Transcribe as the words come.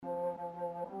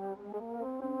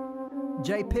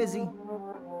Jay Pizzy,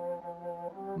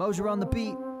 Mosier on the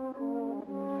beat.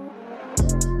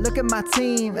 Look at my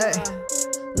team,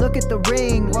 look at the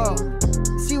ring, whoa.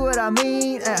 See what I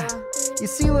mean? You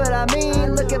see what I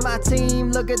mean? Look at my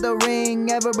team, look at the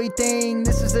ring, everything.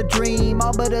 This is a dream,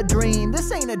 all but a dream.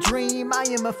 This ain't a dream, I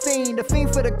am a fiend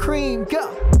for the cream.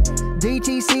 Go!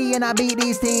 DTC and I beat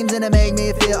these teams and it make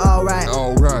me feel alright.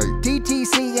 Alright.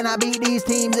 DTC and I beat these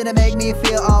teams and it make me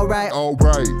feel alright.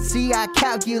 Alright. See, I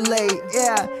calculate,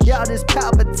 yeah, y'all just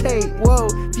palpitate. Whoa,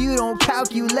 if you don't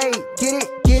calculate, get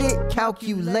it,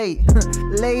 calculate.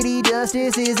 Lady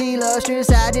Justice is illustrious,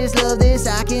 I just love this.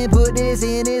 I can put this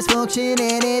in its function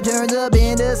and it turns up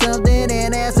into something.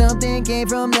 And that something came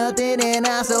from nothing and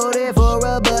I sold it for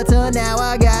a button. Now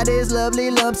I got this lovely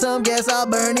lump sum, guess I'll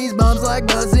burn these bumps like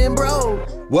buzzing, bro.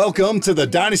 Welcome to the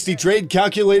Dynasty Trade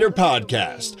Calculator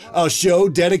Podcast, a show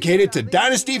dedicated to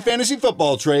Dynasty Fantasy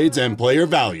Football trades and player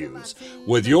values,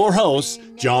 with your hosts,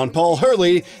 John Paul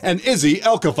Hurley and Izzy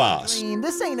Elkafas.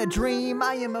 This ain't a dream,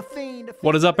 I am a fiend.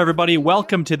 What is up, everybody?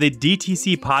 Welcome to the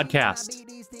DTC Podcast.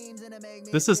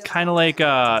 This is kind of like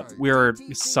we're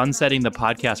sunsetting the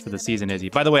podcast for the season, Izzy.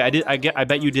 By the way, I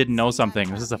bet you didn't know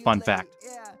something. This is a fun fact.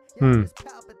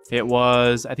 It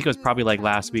was, I think it was probably like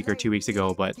last week or 2 weeks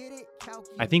ago, but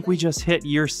I think we just hit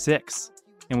year 6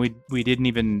 and we didn't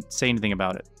even say anything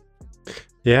about it.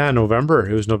 Yeah, November.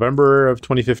 It was November of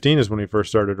 2015 is when we first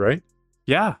started, right?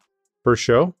 Yeah. First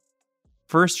show?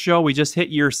 First show. We just hit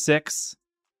year 6.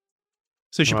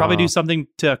 So we should probably do something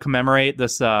to commemorate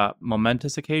this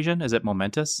momentous occasion. Is it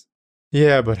momentous?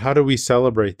 Yeah, but how do we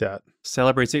celebrate that?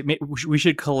 We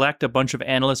should collect a bunch of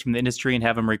analysts from the industry and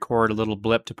have them record a little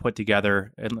blip to put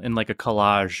together in like a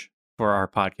collage for our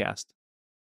podcast.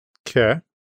 Okay.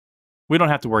 We don't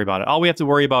have to worry about it. All we have to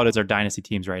worry about is our dynasty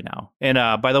teams right now. And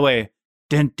by the way,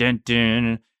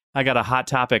 I got a hot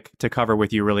topic to cover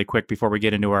with you really quick before we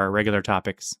get into our regular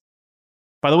topics.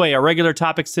 By the way, our regular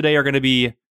topics today are going to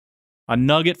be a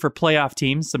nugget for playoff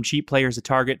teams, some cheap players to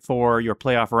target for your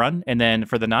playoff run, and then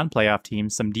for the non-playoff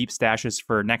teams, some deep stashes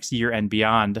for next year and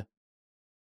beyond.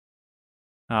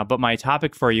 But my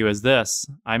topic for you is this.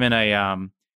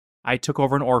 I took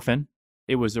over an orphan.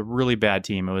 It was a really bad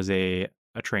team. It was a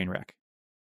train wreck.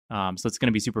 So it's going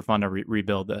to be super fun to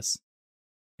rebuild this.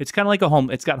 It's kind of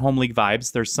like it's got home league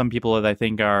vibes. There's some people that I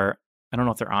think I don't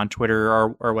know if they're on Twitter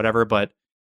or whatever, but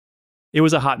it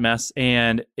was a hot mess,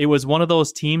 and it was one of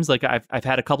those teams, like I've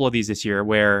had a couple of these this year,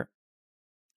 where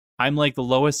I'm like the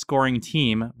lowest scoring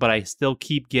team, but I still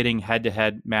keep getting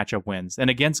head-to-head matchup wins. And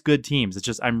against good teams, it's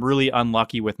just I'm really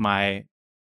unlucky with my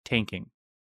tanking.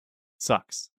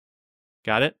 Sucks.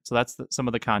 Got it? So that's some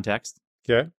of the context.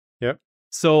 Okay, yep.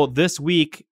 So this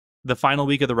week, the final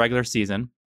week of the regular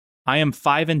season, I am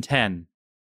 5-10,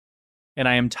 and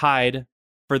I am tied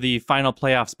for the final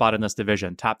playoff spot in this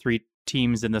division. Top 3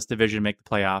 teams in this division make the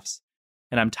playoffs,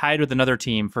 and I'm tied with another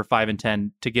team for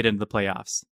 5-10 to get into the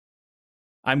playoffs.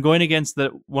 I'm going against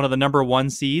one of the number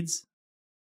 1 seeds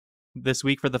this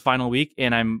week for the final week,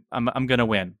 and I'm going to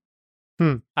win.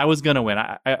 I was going to win.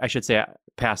 I should say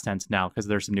past tense now because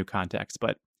there's some new context.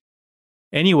 But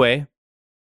anyway,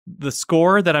 the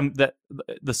score the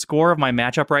score of my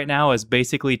matchup right now is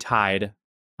basically tied.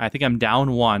 I think I'm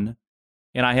down 1,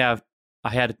 and I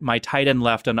had my tight end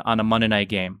left on a Monday night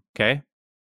game. Okay.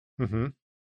 Mm-hmm.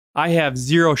 I have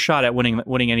 0 shot at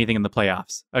winning anything in the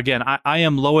playoffs. Again, I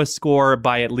am lowest score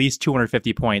by at least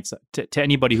 250 points to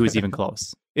anybody who's even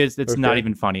close. It's okay. Not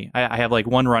even funny. I have like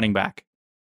 1 running back.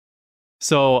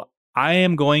 So I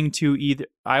am going to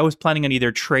I was planning on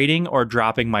either trading or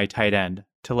dropping my tight end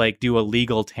to like do a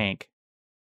legal tank.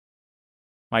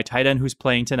 My tight end who's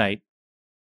playing tonight.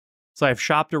 So I've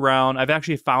shopped around. I've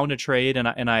actually found a trade, and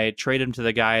I traded him to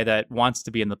the guy that wants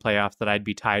to be in the playoffs that I'd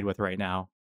be tied with right now.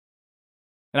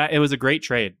 And it was a great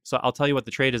trade. So I'll tell you what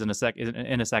the trade is in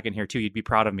a second here too. You'd be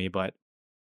proud of me, but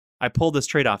I pulled this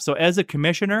trade off. So as a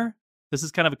commissioner, this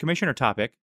is kind of a commissioner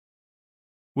topic.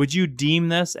 Would you deem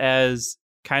this as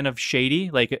kind of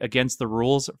shady, like against the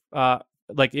rules?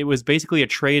 Like it was basically a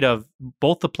trade of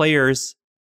both the players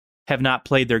have not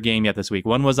played their game yet this week.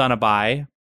 One was on a bye,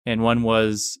 and one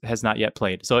has not yet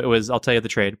played. So it was, I'll tell you the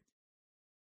trade.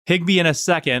 Higbee in a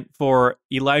second for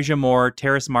Elijah Moore,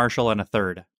 Terrace Marshall, and a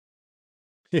third.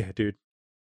 Yeah, dude.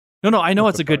 No, I know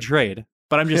it's a good trade,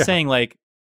 but I'm just saying, like,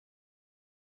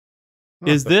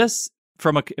 is this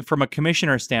from a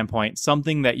commissioner standpoint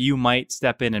something that you might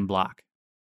step in and block?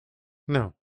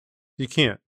 No, you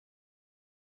can't.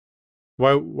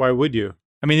 Why would you?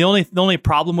 I mean, the only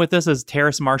problem with this is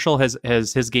Terrace Marshall has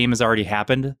his game has already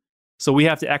happened. So we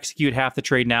have to execute half the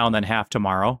trade now and then half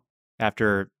tomorrow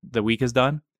after the week is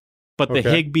done. But the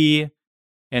Higbee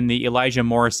and the Elijah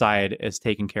Moore side is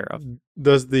taken care of.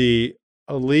 Does the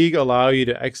league allow you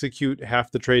to execute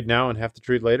half the trade now and half the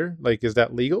trade later? Like, is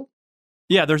that legal?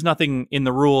 Yeah, there's nothing in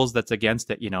the rules that's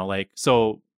against it,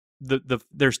 so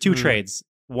there's two trades.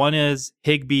 One is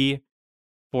Higbee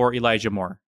for Elijah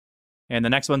Moore. And the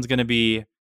next one's going to be,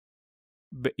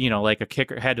 like a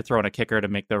kicker, had to throw in a kicker to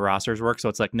make the rosters work. So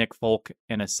it's like Nick Folk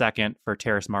in a second for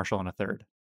Terrace Marshall in a third.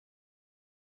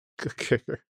 Good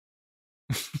kicker.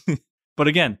 But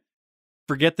again,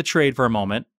 forget the trade for a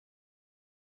moment.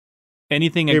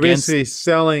 Anything You're against... basically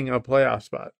selling a playoff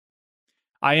spot.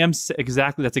 I am that's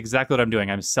exactly what I'm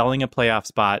doing. I'm selling a playoff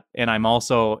spot, and I'm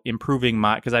also improving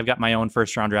because I've got my own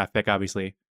first round draft pick,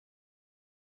 obviously.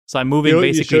 So I'm moving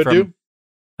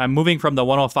I'm moving from the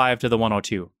 105 to the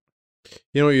 102.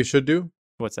 You know what you should do?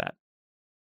 What's that?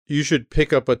 You should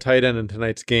pick up a tight end in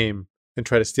tonight's game and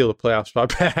try to steal the playoff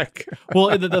spot back.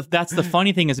 Well, that's the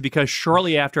funny thing is because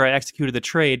shortly after I executed the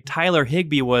trade, Tyler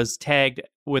Higbee was tagged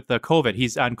with the COVID.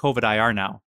 He's on COVID IR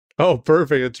now. Oh,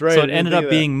 perfect. That's right. So it ended up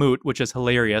being moot, which is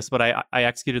hilarious. But I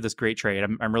executed this great trade.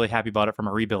 I'm really happy about it from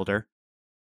a rebuilder.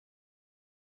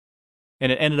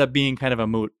 And it ended up being kind of a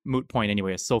moot point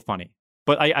anyway. It's so funny.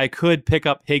 But I could pick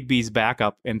up Higbee's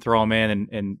backup and throw him in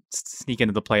and sneak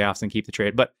into the playoffs and keep the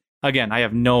trade. But again, I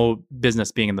have no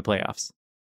business being in the playoffs.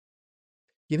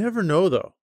 You never know,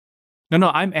 though. No,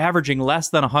 I'm averaging less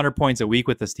than 100 points a week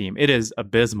with this team. It is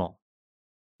abysmal.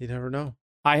 You never know.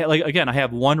 I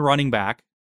have one running back.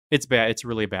 It's bad. It's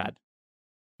really bad.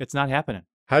 It's not happening.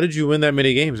 How did you win that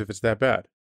many games if it's that bad?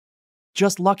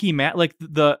 Just lucky, Matt.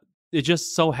 It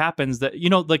just so happens that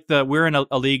we're in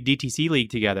a league, DTC league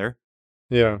together.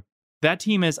 Yeah. That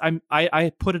team is.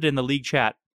 I put it in the league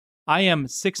chat. I am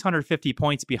 650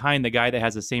 points behind the guy that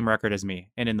has the same record as me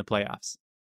and in the playoffs.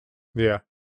 Yeah.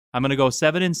 I'm going to go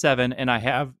 7-7, and I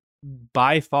have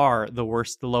by far the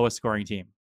lowest scoring team.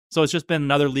 So it's just been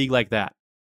another league like that.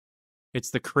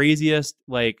 It's the craziest,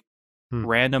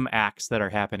 random acts that are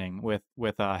happening with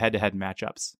head-to-head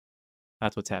matchups.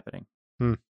 That's what's happening.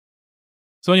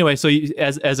 So anyway,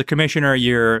 as a commissioner,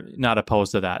 you're not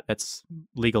opposed to that. That's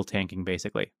legal tanking,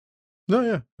 basically. No,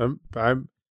 yeah, I'm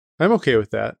okay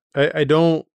with that. I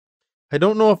don't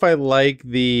know if I like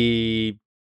the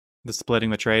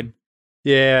splitting the trade.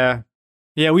 Yeah,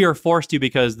 we were forced to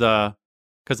because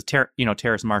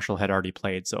Terrace Marshall had already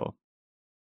played, so.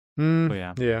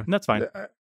 Yeah, and that's fine.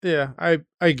 Yeah,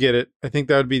 I get it. I think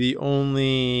that would be the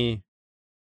only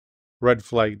red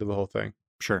flag to the whole thing.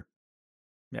 Sure.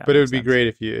 Yeah, but it'd be great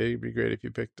if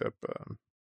you picked up if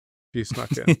you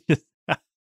snuck in.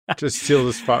 Just steal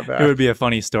the spot back. It would be a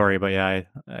funny story, but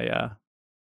yeah,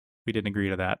 we didn't agree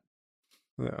to that.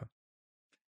 Yeah.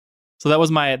 So that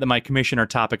was my commissioner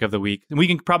topic of the week. And we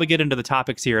can probably get into the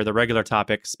topics here, the regular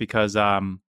topics, because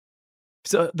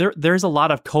so there's a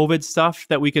lot of COVID stuff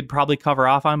that we could probably cover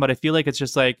off on, but I feel like it's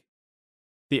just like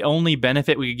the only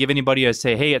benefit we could give anybody is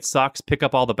say, hey, it sucks, pick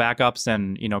up all the backups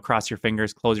and, cross your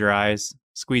fingers, close your eyes,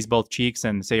 squeeze both cheeks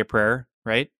and say a prayer,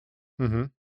 right? Mm-hmm.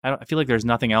 I feel like there's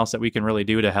nothing else that we can really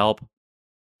do to help.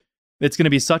 It's going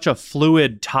to be such a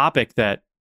fluid topic that,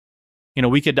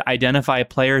 we could identify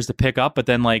players to pick up, but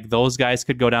then those guys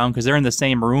could go down because they're in the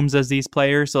same rooms as these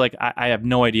players. So I have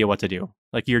no idea what to do.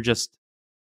 You're just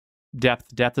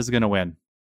depth is going to win.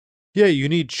 Yeah, you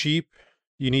need cheap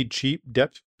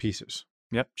depth pieces.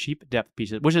 Yep, cheap depth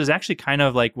pieces, which is actually kind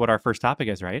of like what our first topic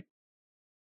is, right?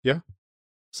 Yeah.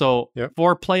 So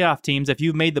for playoff teams, if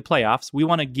you've made the playoffs, we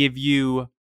want to give you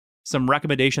some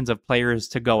recommendations of players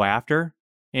to go after.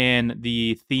 And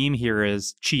the theme here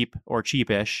is cheap or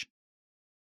cheapish.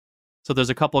 So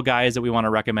there's a couple guys that we want to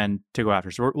recommend to go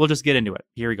after. So we'll just get into it.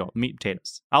 Here we go. Meat and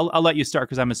potatoes. I'll let you start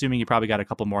because I'm assuming you probably got a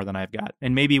couple more than I've got.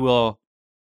 And maybe we'll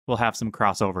have some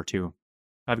crossover too.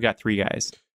 I've got 3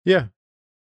 guys. Yeah.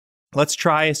 Let's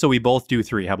try so we both do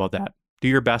 3. How about that? Do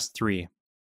your best 3.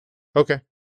 Okay.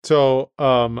 So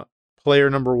player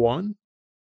number 1.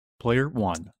 Player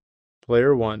 1.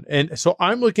 Player 1. And so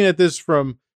I'm looking at this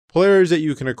from players that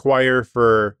you can acquire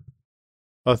for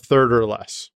a third or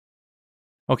less.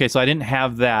 Okay, so I didn't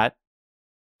have that.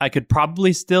 I could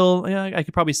probably still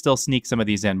sneak some of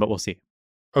these in, but we'll see.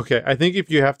 Okay, I think if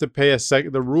you have to pay a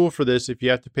second, the rule for this, if you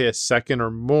have to pay a second or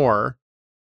more,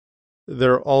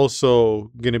 they're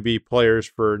also going to be players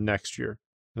for next year.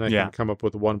 And I can come up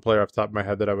with one player off the top of my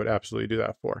head that I would absolutely do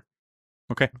that for.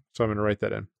 Okay. So I'm going to write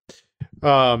that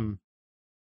in.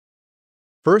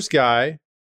 First guy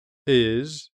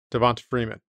is Devonta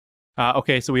Freeman.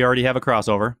 Okay, so we already have a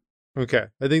crossover. Okay.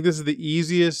 I think this is the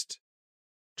easiest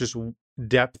just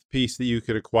depth piece that you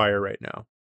could acquire right now.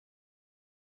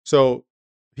 So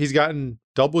he's gotten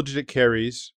double-digit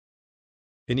carries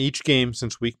in each game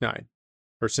since week 9,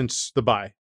 or since the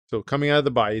bye. So coming out of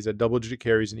the bye, he's had double-digit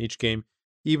carries in each game,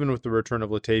 even with the return of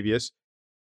Latavius.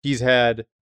 He's had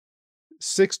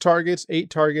 6 targets, 8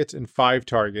 targets, and 5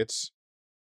 targets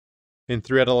in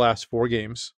 3 out of the last 4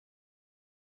 games.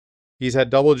 He's had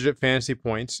double-digit fantasy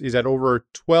points. He's had over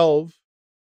 12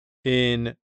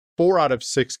 in 4 out of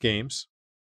 6 games.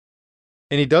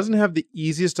 And he doesn't have the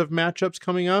easiest of matchups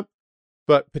coming up,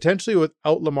 but potentially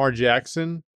without Lamar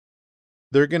Jackson,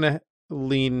 they're going to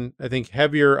lean, I think,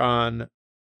 heavier on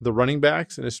the running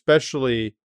backs, and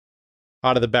especially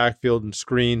out of the backfield and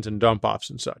screens and dump offs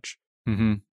and such.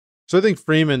 Mm-hmm. So I think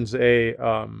Freeman's a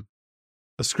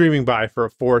screaming buy for a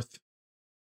 4th.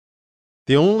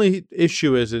 The only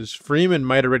issue is Freeman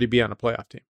might already be on a playoff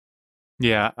team.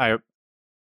 Yeah,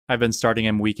 I've been starting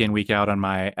him week in, week out on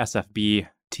my SFB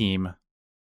team,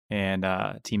 and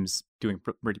team's doing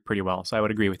pretty well. So I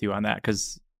would agree with you on that,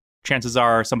 because chances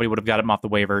are somebody would have got him off the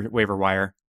waiver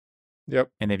wire.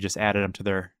 Yep. And they've just added him to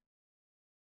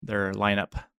their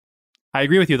lineup. I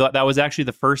agree with you. That was actually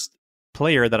the first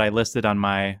player that I listed on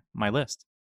my list.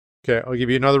 Okay, I'll give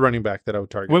you another running back that I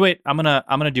would target. Wait, I'm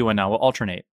gonna do one now. We'll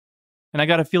alternate. And I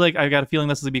got a feeling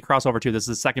this is gonna be crossover too. This is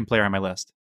the second player on my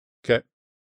list. Okay.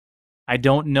 I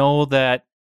don't know that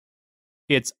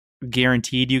it's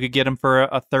guaranteed you could get him for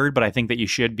a third, but I think that you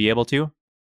should be able to.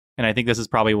 And I think this is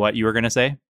probably what you were gonna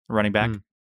say, running back.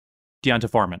 Deonta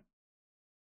Foreman.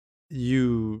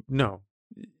 You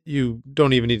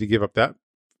don't even need to give up that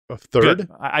a third. Good.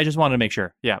 I just wanted to make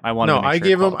sure. Yeah, I wanted. No, to make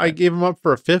sure I gave him up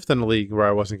for a 5th in the league where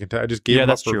I wasn't content. I just gave him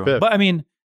up for a 5th. But I mean,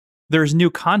 there's new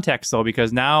context though,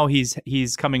 because now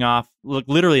he's coming off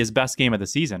literally his best game of the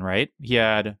season, right? He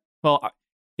had, well,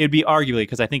 it'd be arguably,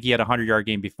 because I think he had a 100-yard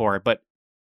game before, but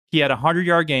he had a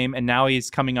 100-yard game, and now he's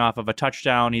coming off of a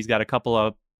touchdown. He's got a couple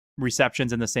of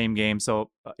receptions in the same game, so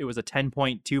it was a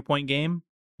 10.2-point game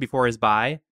before his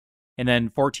bye, and then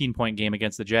 14-point game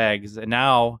against the Jags, and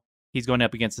now he's going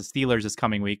up against the Steelers this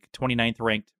coming week, 29th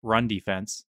ranked run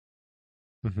defense,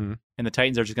 and the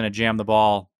Titans are just going to jam the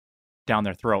ball down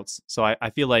their throats. So I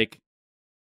feel like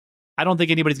I don't think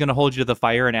anybody's going to hold you to the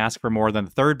fire and ask for more than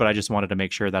the third, but I just wanted to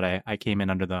make sure that I came in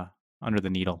under the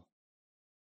needle.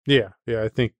 Yeah,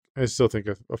 I still think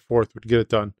a 4th would get it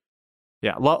done.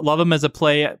 Yeah, love him as a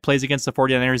plays against the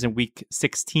 49ers in week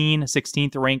 16,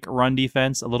 16th rank run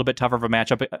defense, a little bit tougher of a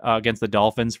matchup against the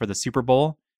Dolphins for the Super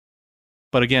Bowl.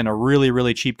 But again, a really,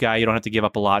 really cheap guy you don't have to give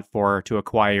up a lot to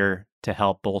acquire to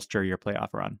help bolster your playoff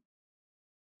run.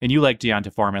 And you like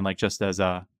Deonta Foreman, like just as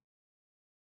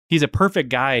he's a perfect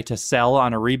guy to sell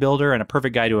on a rebuilder and a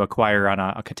perfect guy to acquire on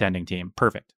a contending team.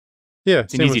 Perfect. Yeah,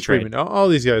 it's an easy trade. All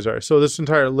these guys are. So this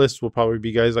entire list will probably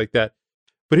be guys like that.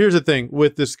 But here's the thing,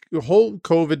 with this whole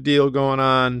COVID deal going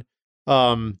on,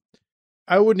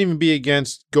 I wouldn't even be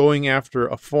against going after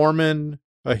a Foreman,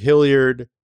 a Hilliard,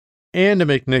 and a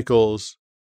McNichols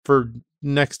for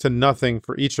next to nothing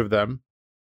for each of them.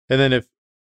 And then if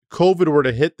COVID were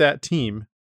to hit that team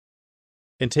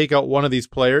and take out one of these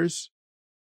players,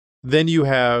 then you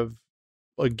have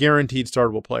a guaranteed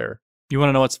startable player. You want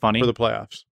to know what's funny? For the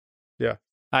playoffs. Yeah.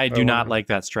 I do not like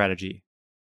that strategy.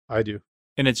 I do.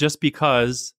 And it's just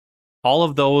because all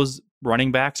of those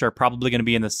running backs are probably going to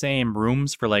be in the same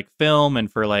rooms for like film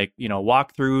and for like,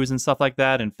 walkthroughs and stuff like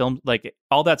that, and film, like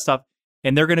all that stuff.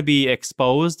 And they're going to be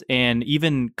exposed, and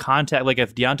even contact, like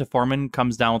if Deonta Foreman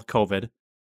comes down with COVID,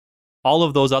 all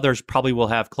of those others probably will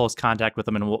have close contact with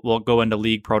them and will go into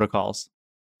league protocols.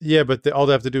 Yeah, but all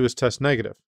they have to do is test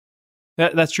negative.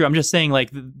 That's true. I'm just saying, like,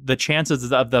 the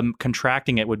chances of them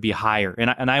contracting it would be higher.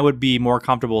 And I would be more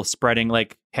comfortable spreading,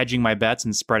 like, hedging my bets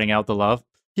and spreading out the love.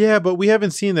 Yeah, but we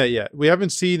haven't seen that yet. We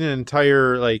haven't seen an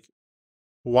entire, like,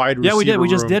 wide receiver. Yeah, we did. We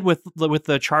just room. did with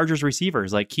the Chargers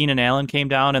receivers. Like, Keenan Allen came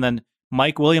down, and then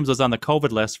Mike Williams was on the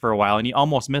COVID list for a while, and he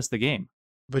almost missed the game.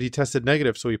 But he tested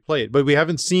negative, so he played. But we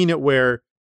haven't seen it where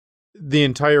the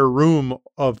entire room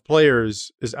of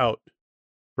players is out,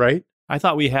 right? I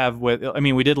thought we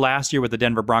did last year with the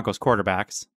Denver Broncos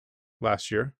quarterbacks. Last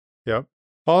year, yep.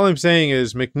 All I'm saying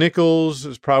is McNichols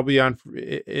is probably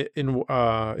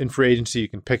in free agency. You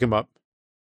can pick him up.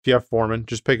 If you have Foreman,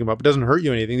 just pick him up. It doesn't hurt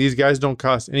you anything. These guys don't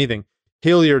cost anything.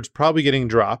 Hilliard's probably getting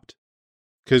dropped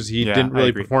because he didn't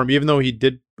really perform, even though he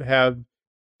did have,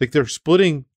 like, they're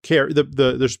splitting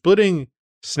they're splitting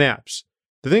snaps.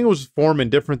 The thing was Foreman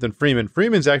different than Freeman.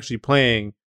 Freeman's actually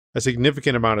playing a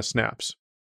significant amount of snaps.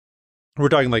 We're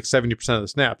talking like 70% of the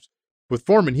snaps. With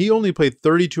Foreman, he only played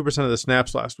 32% of the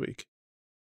snaps last week.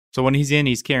 So when he's in,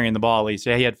 he's carrying the ball at least.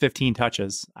 Yeah, he had 15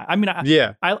 touches. I mean,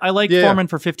 I like Yeah. Foreman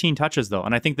for 15 touches, though,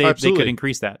 and I think they could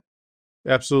increase that.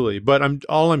 Absolutely. But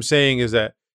all I'm saying is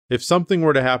that if something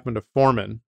were to happen to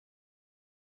Foreman,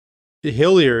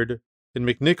 Hilliard and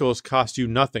McNichols cost you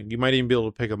nothing. You might even be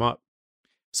able to pick them up.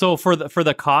 So for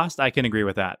the cost, I can agree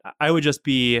with that. I would just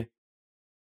be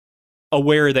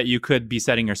aware that you could be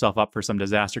setting yourself up for some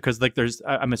disaster, because like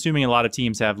I'm assuming a lot of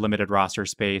teams have limited roster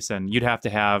space, and you'd have to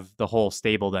have the whole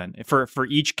stable then for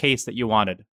each case that you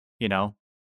wanted, you know?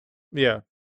 Yeah.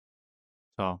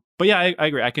 So, but yeah, I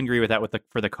agree. I can agree with that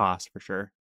for the cost for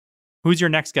sure. Who's your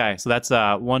next guy? So that's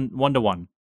 1-1.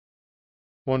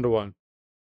 1-1.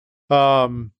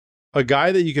 A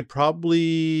guy that you could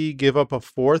probably give up a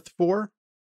fourth for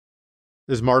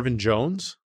is Marvin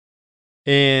Jones.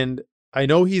 And I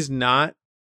know he's not.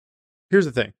 Here's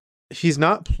the thing. He's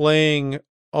not playing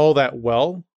all that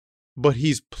well, but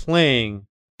he's playing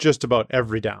just about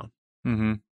every down.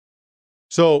 Mm-hmm.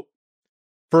 So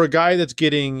for a guy that's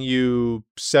getting you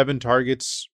 7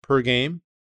 targets per game,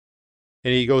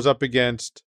 and he goes up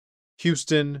against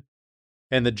Houston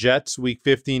and the Jets week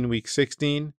 15, week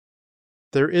 16,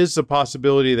 there is a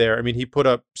possibility there. I mean, he put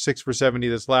up 6 for 70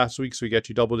 this last week, so he got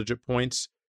you double-digit points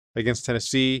against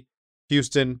Tennessee.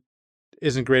 Houston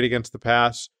isn't great against the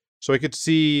pass, so I could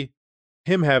see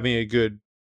him having a good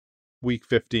week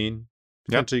 15,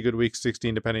 potentially a good week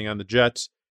 16, depending on the Jets.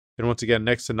 And once again,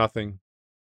 next to nothing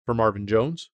for Marvin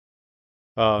Jones.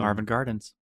 Marvin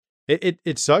Gardens.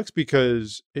 It sucks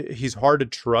because he's hard to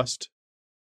trust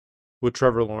with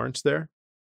Trevor Lawrence there.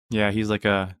 Yeah, he's like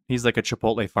a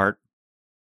Chipotle fart.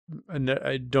 And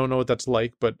I don't know what that's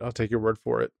like, but I'll take your word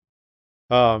for it.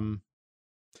 The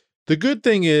good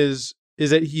thing is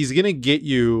that he's going to get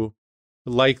you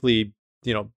likely,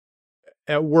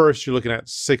 at worst, you're looking at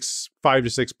 5 to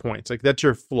 6 points. Like, that's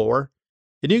your floor.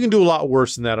 And you can do a lot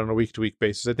worse than that on a week-to-week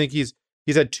basis. I think he's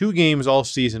had 2 games all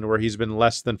season where he's been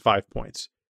less than 5 points.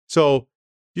 So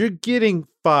you're getting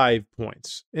 5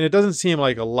 points. And it doesn't seem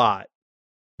like a lot.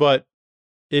 But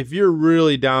if you're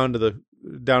really down to the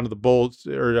bolts,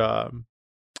 or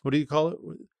what do you call it?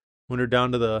 When you're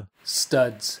down to the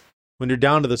studs. When you're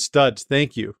down to the studs,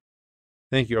 thank you.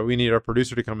 We need our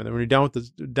producer to come in. When you're down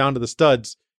to the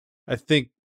studs, I think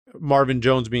Marvin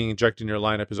Jones being injected in your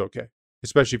lineup is okay,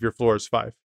 especially if your floor is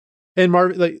 5. And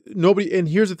and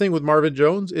here's the thing with Marvin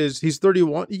Jones is he's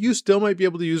 31. You still might be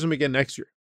able to use him again next year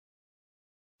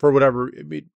for whatever. I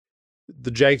mean,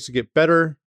 the Jags get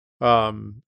better.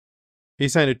 He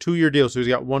signed a 2-year deal, so he's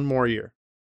got 1 more year.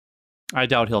 I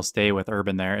doubt he'll stay with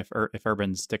Urban there if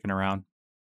Urban's sticking around.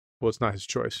 Well, it's not his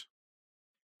choice.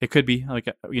 It could be like,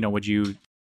 would you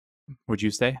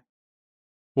stay?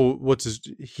 Well,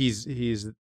 he's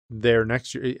there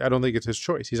next year. I don't think it's his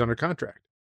choice. He's under contract.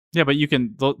 Yeah, but you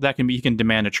can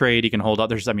demand a trade. He can hold out.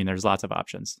 There's lots of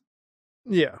options.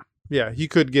 Yeah. He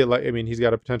could get he's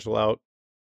got a potential out,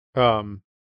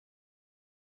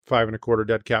 5.25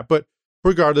 dead cap. But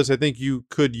regardless, I think you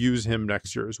could use him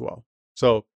next year as well.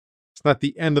 So it's not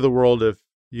the end of the world if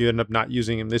you end up not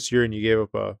using him this year and you gave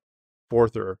up a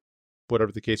 4th or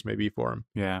whatever the case may be for him.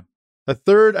 Yeah. A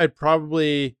 3rd, I'd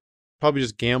probably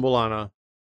just gamble on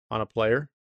a player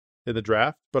in the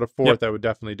draft, but a 4th I would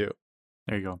definitely do.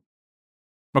 There you go.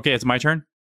 Okay, it's my turn.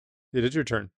 It is your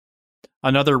turn.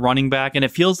 Another running back, and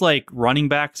it feels like running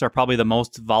backs are probably the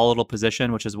most volatile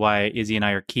position, which is why Izzy and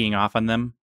I are keying off on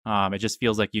them. It just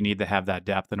feels like you need to have that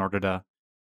depth in order to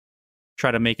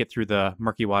try to make it through the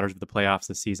murky waters of the playoffs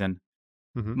this season.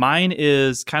 Mm-hmm. Mine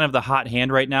is kind of the hot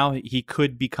hand right now. He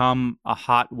could become a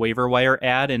hot waiver wire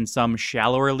ad in some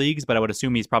shallower leagues, but I would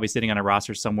assume he's probably sitting on a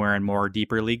roster somewhere in more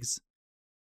deeper leagues.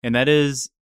 And that is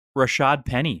Rashad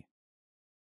Penny.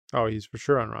 Oh, he's for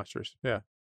sure on rosters. Yeah.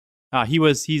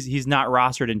 He's not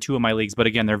rostered in 2 of my leagues, but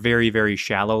again, they're very, very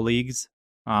shallow leagues.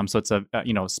 So it's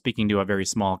speaking to a very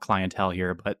small clientele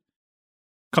here, but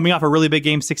coming off a really big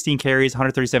game, 16 carries,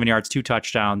 137 yards, 2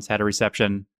 touchdowns, had a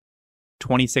reception,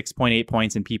 26.8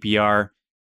 points in PPR.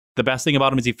 The best thing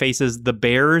about him is he faces the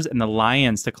Bears and the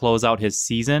Lions to close out his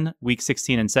season, week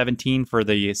 16 and 17 for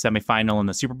the semifinal in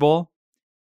the Super Bowl.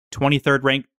 23rd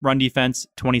ranked run defense,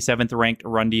 27th ranked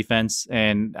run defense.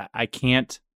 And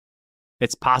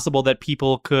it's possible that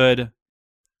people could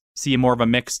see more of a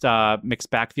mixed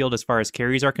backfield as far as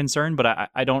carries are concerned, but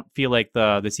I don't feel like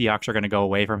the Seahawks are going to go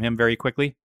away from him very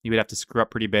quickly. He would have to screw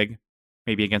up pretty big,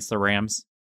 maybe against the Rams.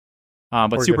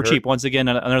 But super cheap. Once again,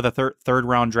 another third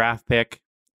round draft pick,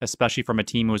 especially from a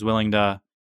team who was willing to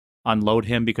unload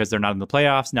him because they're not in the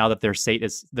playoffs now that their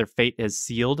fate is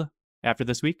sealed after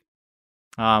this week.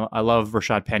 I love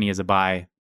Rashad Penny as a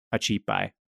cheap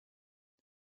buy.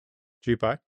 Cheap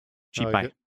buy? Cheap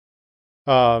buy.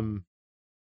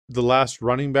 The last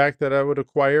running back that I would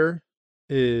acquire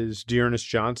is Dearness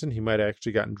Johnson. He might have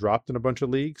actually gotten dropped in a bunch of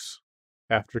leagues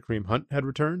after Kareem Hunt had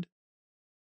returned.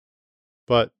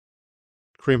 But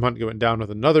Kareem Hunt went down with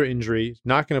another injury. He's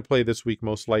not going to play this week,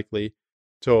 most likely.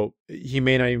 So he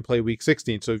may not even play week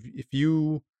 16. So if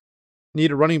you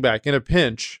need a running back in a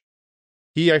pinch,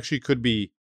 he actually could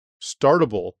be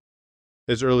startable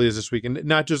as early as this week. And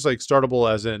not just like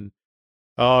startable as in,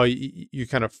 oh, you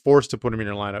kind of forced to put him in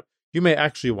your lineup. You may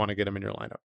actually want to get him in your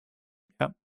lineup.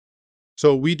 Yep.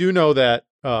 So we do know that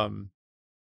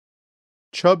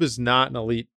Chubb is not an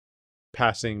elite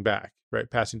passing back, right?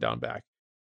 Passing down back.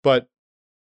 But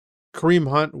Kareem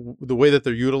Hunt, the way that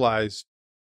they're utilized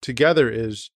together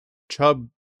is Chubb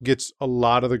gets a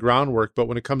lot of the groundwork, but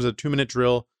when it comes to a 2-minute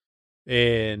drill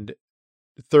and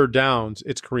third downs,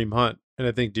 it's Kareem Hunt. And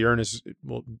I think Dearness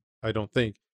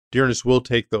will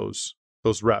take those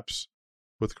reps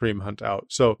with Kareem Hunt out.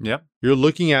 So you're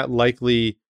looking at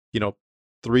likely,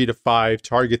 3 to 5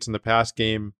 targets in the pass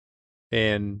game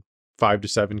and 5 to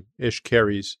 7-ish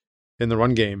carries in the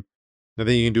run game. I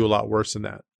think you can do a lot worse than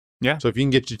that. Yeah. So if you can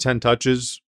get you 10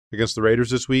 touches against the Raiders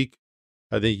this week,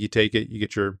 I think you take it, you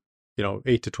get your,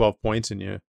 8 to 12 points and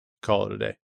you call it a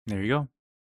day. There you go.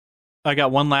 I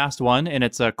got one last one, and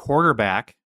it's a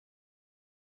quarterback.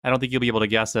 I don't think you'll be able to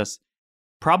guess this.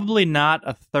 Probably not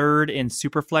a third in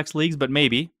Superflex leagues, but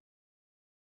maybe.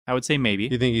 I would say maybe.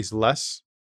 You think he's less?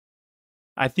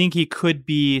 I think he could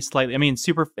be slightly. I mean,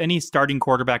 any starting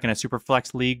quarterback in a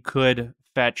Superflex league could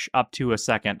fetch up to a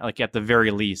second, like at the very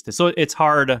least. So it's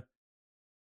hard.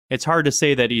 It's hard to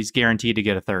say that he's guaranteed to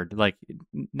get a third. Like,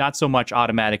 not so much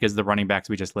automatic as the running backs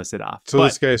we just listed off. So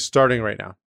this guy is starting right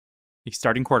now. He's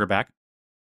starting quarterback.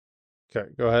 Okay,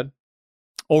 go ahead.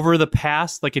 Over the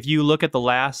past, like if you look at the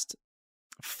last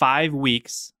 5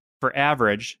 weeks for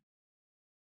average,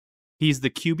 he's the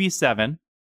QB7.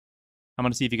 I'm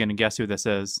going to see if you can guess who this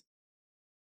is.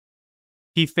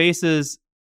 He faces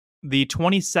the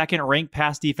 22nd ranked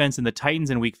pass defense in the Titans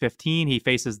in week 15. He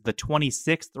faces the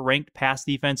 26th ranked pass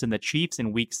defense in the Chiefs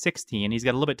in week 16. He's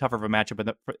got a little bit tougher of a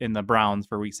matchup in the Browns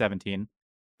for week 17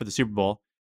 for the Super Bowl.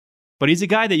 But he's a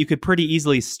guy that you could pretty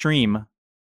easily stream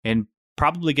and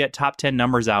probably get top 10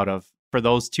 numbers out of for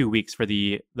those 2 weeks for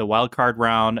the wild card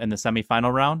round and the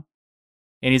semifinal round.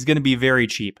 And he's going to be very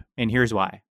cheap. And here's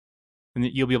why. And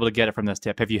you'll be able to get it from this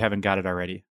tip if you haven't got it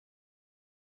already.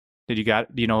 Do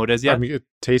you know who it is yet?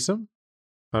 Taysom?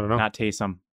 I don't know. Not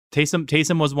Taysom.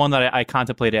 Taysom was one that I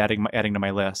contemplated adding to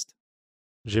my list.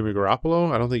 Jimmy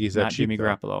Garoppolo? I don't think he's that Not cheap. Jimmy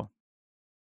Garoppolo.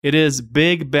 It is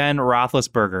Big Ben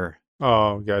Roethlisberger.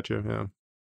 Oh, gotcha. Yeah.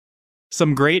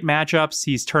 Some great matchups.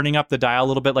 He's turning up the dial a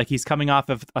little bit. Like he's coming off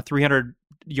of a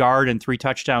 300-yard and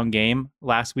 3-touchdown game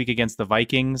last week against the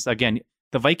Vikings. Again,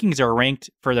 the Vikings are ranked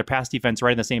for their pass defense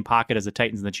right in the same pocket as the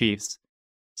Titans and the Chiefs.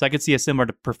 So I could see a similar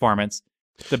performance.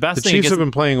 The Chiefs have been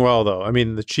playing well, though. I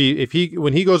mean, the Chiefs.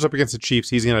 When he goes up against the Chiefs,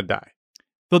 he's going to die.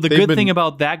 So the good thing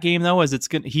about that game, though, is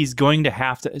he's going to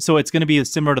have to. So it's going to be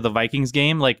similar to the Vikings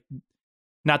game. Like,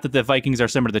 not that the Vikings are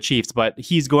similar to the Chiefs, but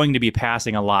he's going to be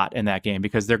passing a lot in that game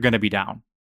because they're going to be down.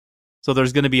 So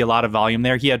there's going to be a lot of volume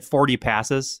there. He had 40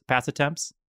 pass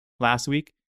attempts last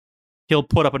week. He'll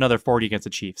put up another 40 against the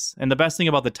Chiefs. And the best thing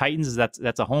about the Titans is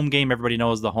that's a home game. Everybody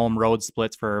knows the home road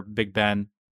splits for Big Ben.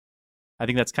 I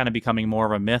think that's kind of becoming more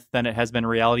of a myth than it has been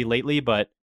reality lately,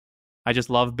 but I just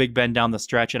love Big Ben down the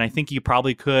stretch. And I think you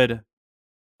probably could,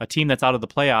 a team that's out of the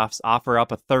playoffs, offer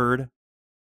up a third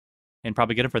and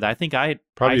probably get him for that. I think I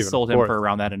sold him for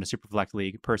around that in a Superflex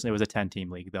league. Personally, it was a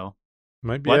 10-team league, though.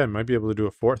 Might be able to do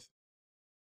a fourth.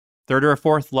 Third or a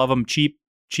fourth, love him. Cheap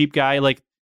guy. Like,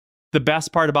 the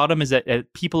best part about him is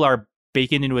that people are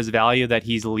baking into his value that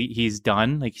he's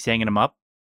done. Like, he's hanging him up.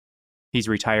 He's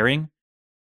retiring.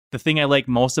 The thing I like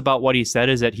most about what he said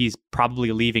is that he's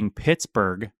probably leaving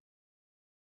Pittsburgh.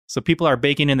 So people are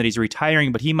baking in that he's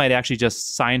retiring, but he might actually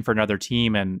just sign for another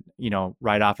team and,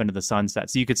 ride off into the sunset.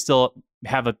 So you could still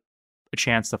have a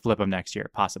chance to flip him next year,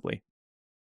 possibly.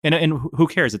 And who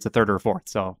cares? It's a third or a fourth.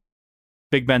 So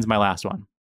Big Ben's my last one.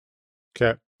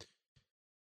 Okay.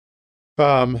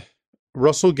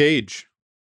 Russell Gage.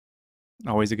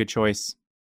 Always a good choice.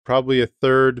 Probably a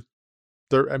third.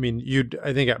 I mean,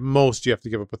 I think at most you have to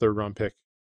give up a 3rd round pick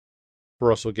for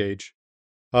Russell Gage.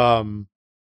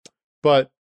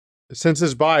 But since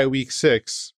his bye week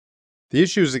 6, the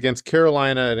issues against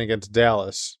Carolina and against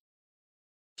Dallas,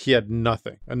 he had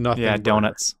nothing. Yeah,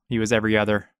 donuts. He was every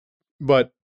other.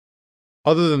 But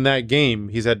other than that game,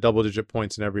 he's had double-digit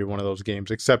points in every one of those games,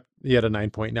 except he had a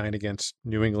 9.9 against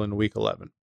New England week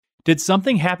 11. Did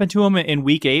something happen to him in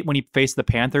week 8 when he faced the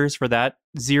Panthers for that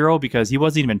 0? Because he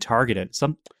wasn't even targeted.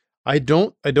 I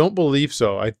don't believe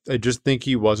so. I just think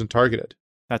he wasn't targeted.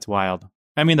 That's wild.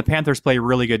 I mean, the Panthers play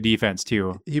really good defense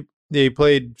too. He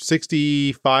played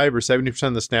 65 or 70%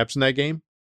 of the snaps in that game.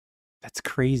 That's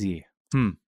crazy.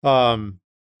 So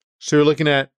you're looking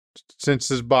at, since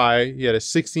his bye, he had a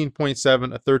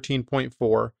 16.7, a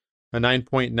 13.4, a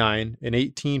 9.9, an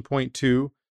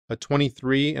 18.2, a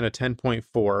 23, and a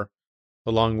 10.4,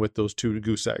 along with those 2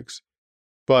 goose eggs.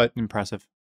 But impressive.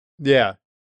 Yeah.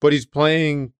 But he's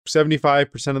playing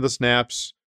 75% of the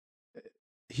snaps.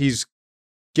 He's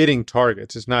getting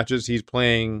targets. It's not just he's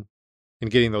playing and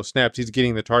getting those snaps. He's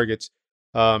getting the targets.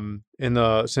 Since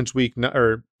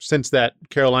that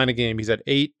Carolina game, he's at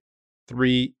 8,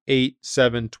 3, 8,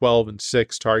 7, 12, and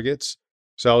 6 targets.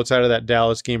 So outside of that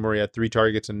Dallas game where he had 3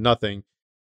 targets and nothing,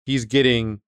 he's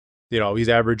getting, he's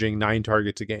averaging 9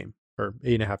 targets a game or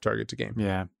 8.5 targets a game.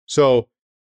 Yeah. So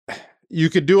you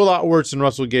could do a lot worse than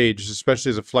Russell Gage, especially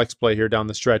as a flex play here down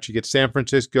the stretch. You get San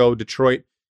Francisco, Detroit,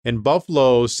 and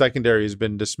Buffalo's secondary has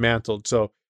been dismantled.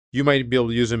 So you might be able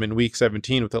to use him in week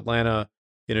 17 with Atlanta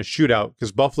in a shootout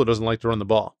because Buffalo doesn't like to run the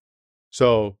ball.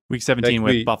 So week 17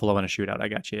 with Buffalo in a shootout. I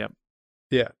got you. Yep.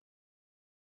 Yeah.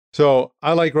 So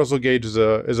I like Russell Gage as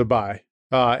a buy.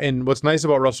 And what's nice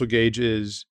about Russell Gage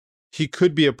is he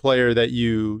could be a player that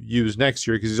you use next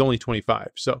year because he's only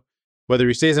 25. So whether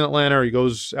he stays in Atlanta or he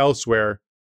goes elsewhere,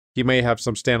 he may have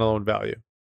some standalone value.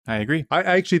 I agree. I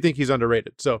actually think he's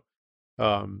underrated. So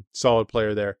solid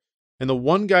player there. And the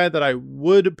one guy that I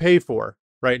would pay for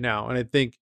right now, and I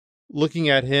think looking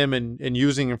at him and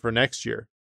using him for next year,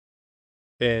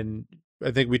 and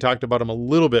I think we talked about him a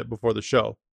little bit before the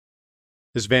show,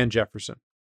 is Van Jefferson.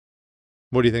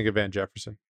 What do you think of Van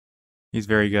Jefferson? He's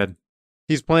very good.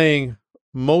 He's playing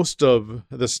most of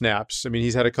the snaps. I mean,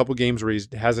 he's had a couple games where he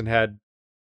hasn't had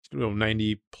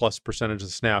 90+% of the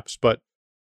snaps, but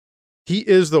he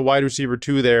is the wide receiver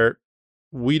 2 there.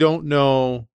 We don't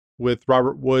know with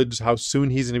Robert Woods how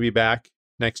soon he's going to be back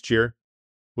next year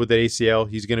with the ACL.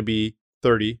 He's going to be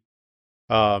 30.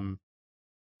 And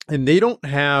they don't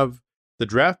have the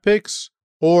draft picks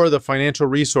or the financial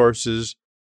resources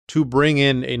to bring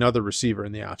in another receiver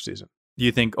in the offseason. Do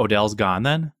you think Odell's gone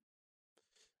then?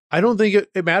 I don't think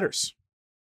it matters.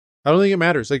 I don't think it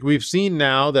matters. Like we've seen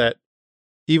now that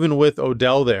even with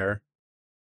Odell there,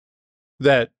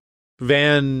 that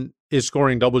Van is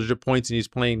scoring double-digit points and he's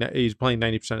playing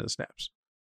 90% of the snaps.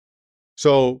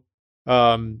 So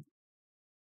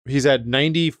he's had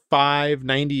 95,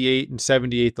 98, and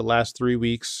 78 the last 3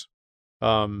 weeks.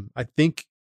 I think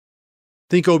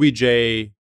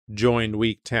OBJ joined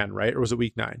week 10, right? Or was it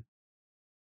week 9?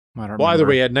 I don't well, remember. either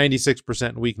way, he had 96%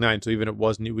 in week 9, so even if it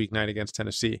wasn't week 9 against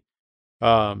Tennessee.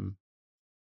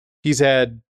 He's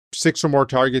had 6 or more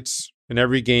targets in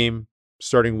every game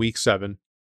starting week 7.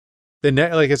 Then,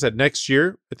 like I said, next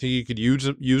year, I think you could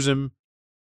use him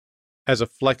as a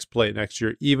flex play next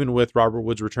year, even with Robert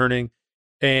Woods returning.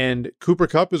 And Cooper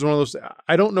Kupp is one of those.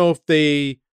 I don't know if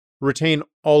they retain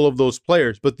all of those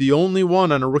players, but the only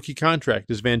one on a rookie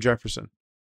contract is Van Jefferson.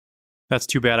 That's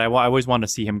too bad. I always wanted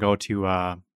to see him go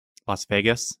to Las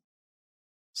Vegas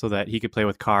so that he could play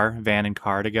with Van and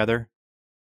Carr together.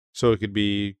 So it could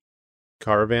be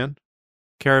Caravan?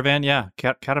 Caravan, yeah.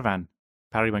 Caravan.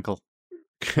 Periwinkle.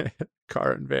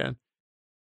 Car and Van.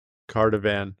 Car to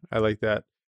Van. I like that.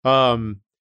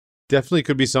 Definitely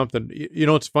could be something.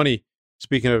 It's funny.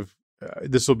 Speaking of,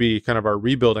 this will be kind of our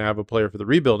rebuilding. I have a player for the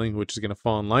rebuilding, which is going to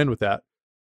fall in line with that.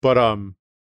 But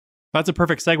that's a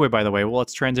perfect segue, by the way. Well,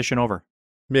 let's transition over.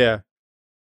 Yeah.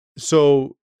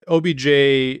 So OBJ,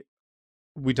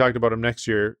 we talked about him next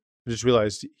year. I just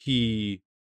realized he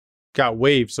got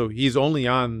waived, so he's only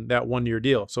on that 1-year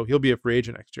deal. So he'll be a free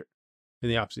agent next year in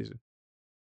the offseason.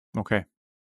 Okay.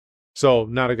 So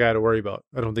not a guy to worry about.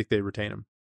 I don't think they retain him.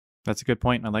 That's a good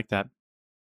point. I like that.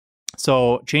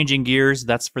 So changing gears,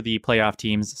 that's for the playoff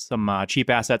teams. Some cheap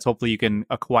assets hopefully you can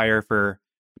acquire for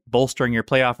bolstering your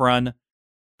playoff run.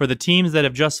 For the teams that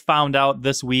have just found out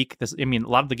this week, a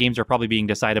lot of the games are probably being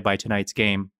decided by tonight's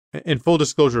game. In full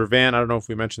disclosure, Van, I don't know if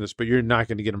we mentioned this, but you're not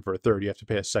going to get him for a third. You have to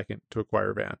pay a second to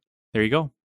acquire Van. There you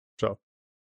go.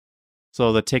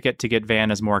 So the ticket to get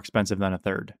Van is more expensive than a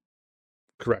third.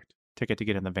 Correct. Ticket to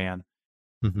get in the van.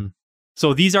 Mm-hmm.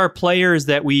 So these are players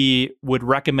that we would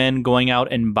recommend going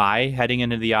out and buy heading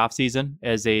into the offseason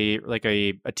as a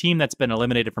team that's been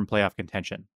eliminated from playoff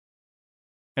contention.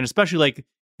 And especially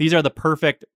these are the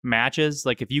perfect matches.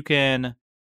 Like if you can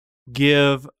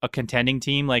give a contending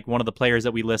team like one of the players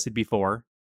that we listed before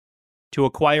to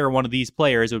acquire one of these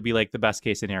players, it would be like the best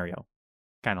case scenario.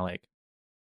 Kind of like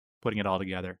putting it all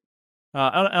together.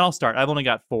 And I'll start. I've only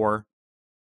got 4.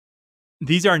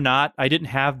 These are not, I didn't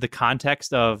have the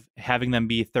context of having them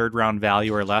be 3rd round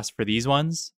value or less for these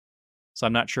ones. So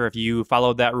I'm not sure if you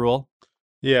followed that rule.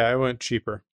 Yeah, I went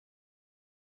cheaper.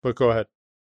 but go ahead.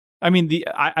 I mean,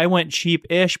 I went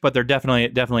cheap-ish, but they're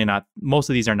definitely not. Most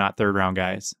of these are not third-round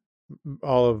guys.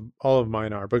 All of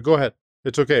mine are, but go ahead.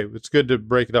 It's okay. It's good to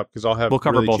break it up because I'll have. We'll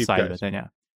cover really both cheap sides guys. of it then, yeah.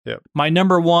 Yeah. My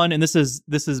number one, and this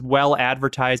is well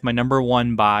advertised, my number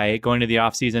one buy going to the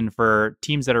offseason for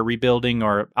teams that are rebuilding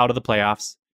or out of the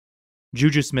playoffs,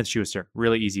 Juju Smith-Schuster.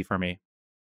 Really easy for me.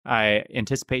 I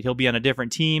anticipate he'll be on a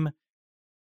different team.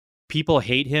 People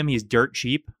hate him. He's dirt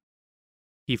cheap.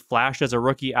 He flashed as a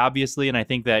rookie, obviously, and I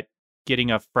think that getting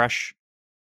a fresh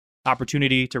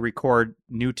opportunity to record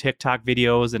new TikTok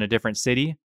videos in a different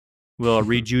city will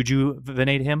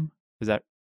rejuvenate him. Is that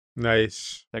nice?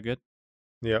 Is that good?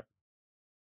 Yep.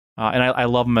 And I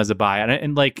love him as a buy.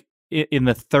 And like in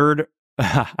the third,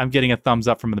 I'm getting a thumbs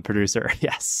up from the producer.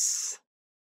 Yes.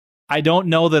 I don't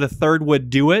know that a third would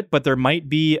do it, but there might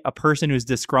be a person who's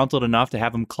disgruntled enough to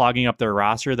have them clogging up their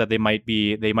roster that they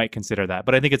might consider that.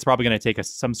 But I think it's probably going to take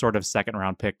some sort of second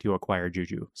round pick to acquire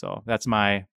Juju. So that's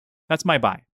my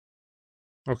buy.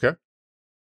 Okay.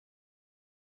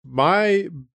 My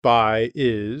buy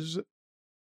is,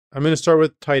 I'm going to start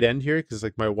with tight end here because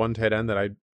like my one tight end that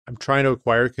I'm trying to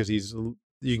acquire because you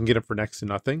can get him for next to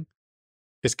nothing,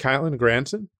 is Kylen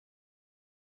Granson.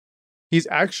 He's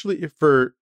actually,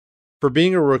 for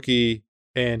being a rookie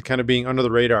and kind of being under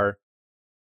the radar,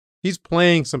 he's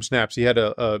playing some snaps. He had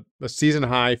a season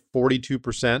high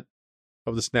 42%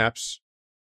 of the snaps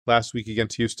last week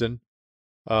against Houston.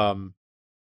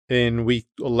 In week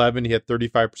 11, he had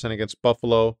 35% against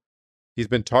Buffalo. He's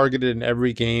been targeted in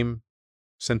every game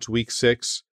since week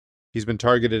 6. He's been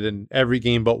targeted in every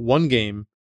game but one game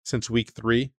since week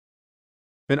 3.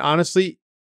 And honestly,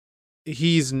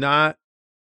 he's not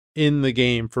in the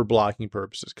game for blocking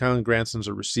purposes. Kylen Granson's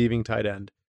a receiving tight end.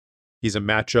 He's a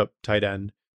matchup tight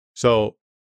end. So,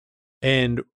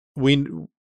 and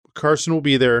Carson will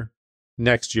be there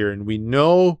next year. And we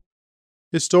know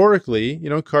historically,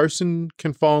 Carson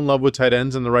can fall in love with tight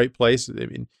ends in the right place. I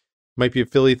mean, it might be a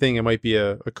Philly thing. It might be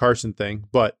a Carson thing.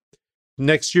 But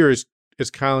next year, as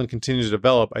Kylen continues to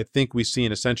develop, I think we see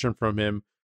an ascension from him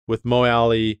with Mo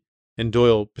Alley and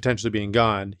Doyle potentially being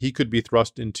gone. He could be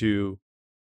thrust into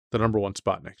the number 1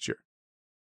 spot next year.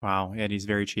 Wow. And he's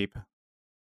very cheap.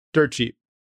 Dirt cheap.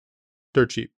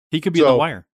 He could be on the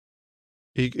wire.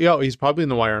 He's probably in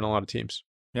the wire on a lot of teams.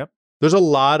 Yep. There's a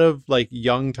lot of like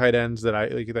young tight ends that I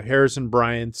like, the Harrison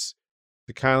Bryants,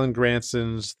 the Kylen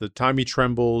Gransons, the Tommy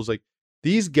Trembles, like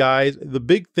these guys. The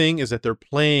big thing is that they're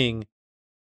playing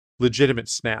legitimate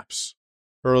snaps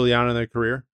early on in their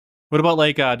career. What about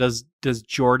like does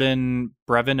Jordan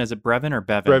Brevin, is it Brevin or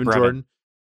Bevin? Brevin Jordan.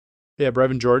 Yeah,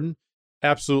 Brevin Jordan.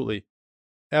 Absolutely.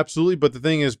 But the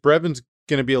thing is, Brevin's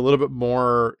going to be a little bit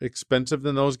more expensive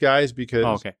than those guys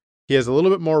because he has a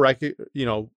little bit more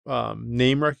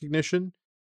name recognition.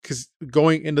 Because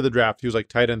going into the draft, he was like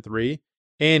tight end 3,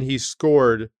 and he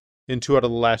scored in 2 out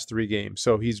of the last 3 games,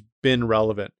 so he's been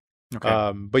relevant.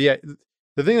 Okay. But yeah,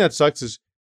 the thing that sucks is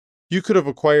you could have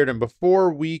acquired him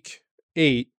before week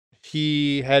 8.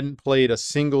 He hadn't played a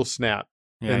single snap.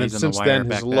 Yeah, and then since then,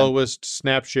 his lowest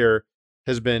snap share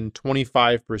has been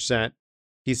 25%.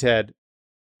 He's had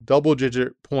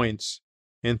double-digit points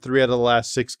in 3 out of the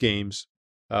last 6 games.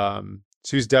 So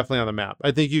he's definitely on the map.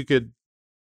 I think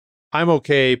I'm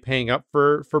okay paying up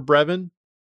for Brevin,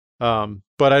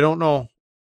 but I don't know.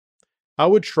 I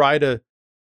would try to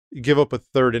give up a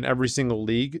third in every single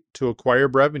league to acquire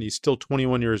Brevin. He's still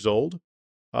 21 years old,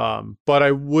 but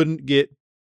I wouldn't get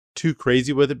too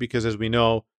crazy with it because, as we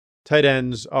know, tight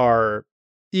ends are,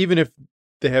 even if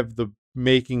they have the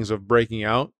makings of breaking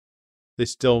out, they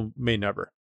still may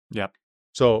never. Yep.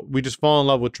 So we just fall in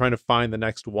love with trying to find the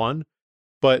next one.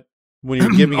 But when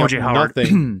you're giving up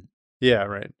nothing, yeah,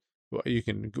 right. Well, we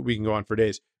can go on for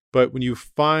days. But when you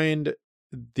find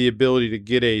the ability to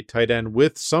get a tight end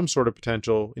with some sort of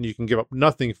potential and you can give up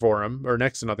nothing for him or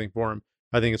next to nothing for him,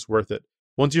 I think it's worth it.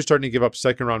 Once you're starting to give up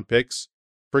second round picks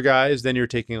for guys, then you're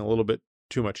taking a little bit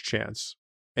too much chance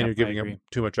and you're giving up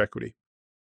too much equity.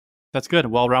 That's good.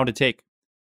 Well-rounded take.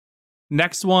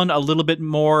 Next one, a little bit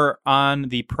more on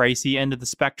the pricey end of the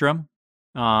spectrum.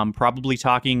 Probably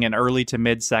talking an early to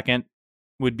mid second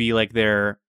would be like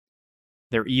their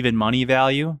even money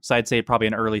value. So I'd say probably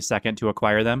an early second to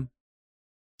acquire them.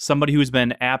 Somebody who's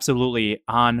been absolutely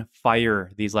on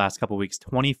fire these last couple weeks.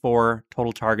 24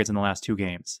 total targets in the last 2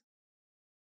 games.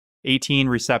 18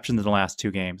 receptions in the last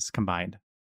 2 games combined.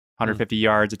 150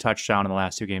 yards, a touchdown in the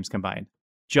last 2 games combined.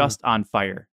 Just on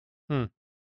fire.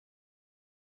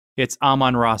 It's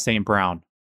Amon-Ra St. Brown.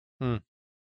 And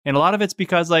a lot of it's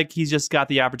because like he's just got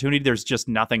the opportunity. There's just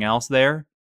nothing else there.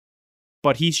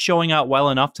 But he's showing out well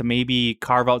enough to maybe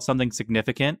carve out something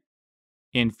significant.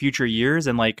 in future years.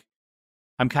 And like,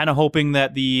 I'm kind of hoping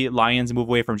that the Lions move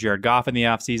away from Jared Goff in the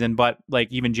offseason, but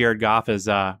like even Jared Goff is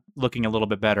looking a little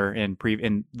bit better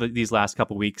in these last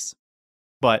couple weeks.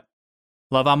 But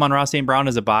love Amon-Ra St. Brown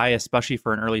as a buy, especially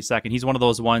for an early second. He's one of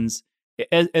those ones,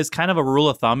 as kind of a rule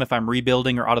of thumb, if I'm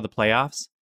rebuilding or out of the playoffs,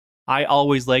 I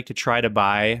always like to try to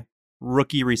buy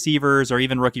rookie receivers or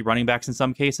even rookie running backs in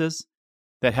some cases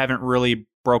that haven't really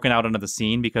broken out onto the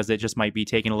scene, because it just might be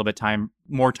taking a little bit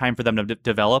more time for them to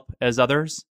develop as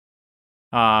others.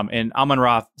 And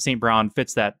Amon-Ra St. Brown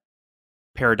fits that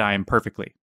paradigm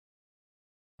perfectly.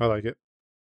 I like it.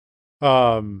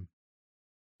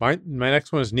 My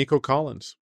next one is Nico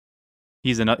Collins.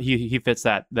 He fits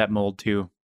that mold too.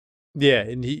 Yeah,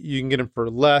 and you can get him for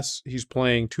less. He's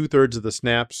playing 2/3 of the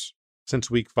snaps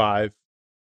since week 5.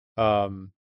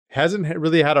 Hasn't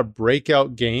really had a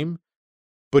breakout game,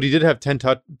 but he did have 10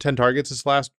 targets this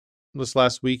last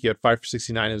week. He had 5 for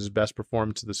 69 as his best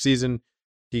performance of the season.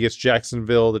 He gets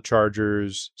Jacksonville, the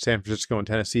Chargers, San Francisco, and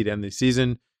Tennessee to end the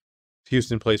season.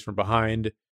 Houston plays from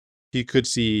behind. He could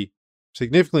see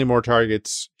significantly more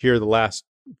targets here the last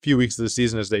few weeks of the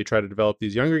season as they try to develop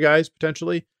these younger guys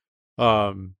potentially.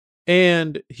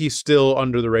 And he's still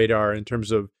under the radar in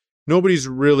terms of nobody's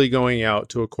really going out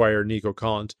to acquire Nico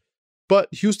Collins.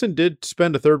 But Houston did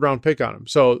spend a 3rd-round pick on him,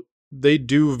 so they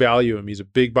do value him. He's a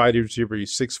big body receiver.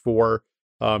 He's 6'4".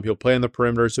 He'll play on the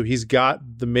perimeter, so he's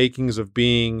got the makings of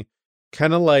being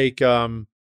kind of like, what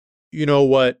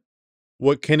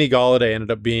Kenny Golladay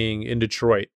ended up being in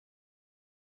Detroit.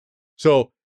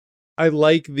 So I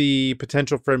like the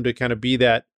potential for him to kind of be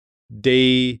that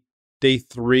day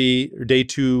 3 or day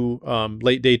 2,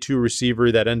 late day 2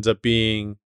 receiver that ends up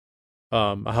being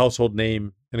a household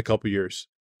name in a couple years.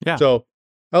 Yeah. So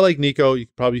I like Nico. You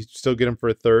could probably still get him for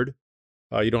a 3rd.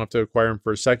 You don't have to acquire him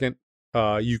for a 2nd.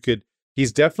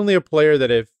 He's definitely a player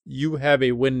that if you have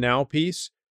a win now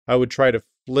piece, I would try to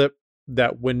flip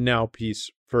that win now piece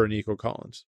for Nico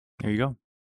Collins. There you go.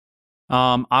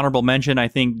 Honorable mention, I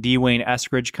think Dwayne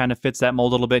Eskridge kind of fits that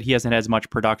mold a little bit. He hasn't had as much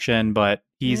production, but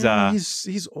he's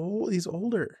old. He's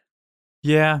older.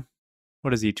 Yeah.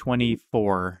 What is he?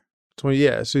 24. 20.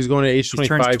 Yeah. So he's going to age 25. He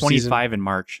turns 25 season. in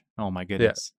March. Oh my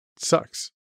goodness. Yeah,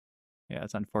 sucks. Yeah,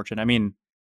 it's unfortunate. I mean,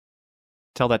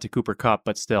 tell that to Cooper Kupp,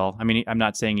 but still, I mean, I'm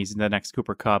not saying he's the next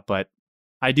Cooper Kupp, but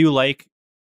I like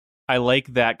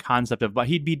that concept of, but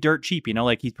he'd be dirt cheap,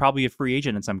 like he's probably a free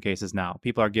agent in some cases now.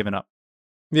 People are giving up.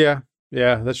 Yeah,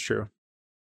 that's true.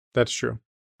 That's true.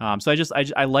 So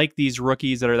I like these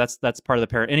rookies that's part of the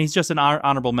pair, and he's just an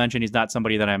honorable mention. He's not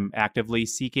somebody that I'm actively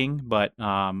seeking, but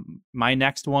my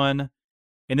next one,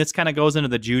 and this kind of goes into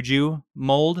the Juju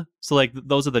mold. So like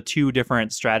those are the 2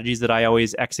 different strategies that I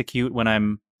always execute when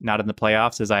I'm not in the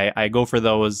playoffs. Is I go for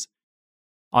those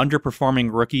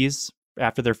underperforming rookies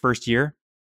after their first year,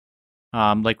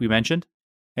 like we mentioned.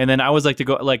 And then I always like to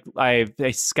go, like, I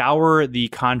scour the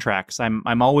contracts.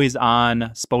 I'm always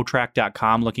on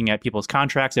Spotrac.com looking at people's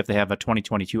contracts, if they have a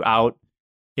 2022 out,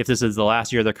 if this is the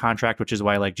last year of their contract, which is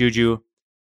why I like Juju.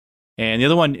 And the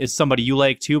other one is somebody you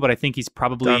like too, but I think he's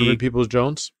probably... Donovan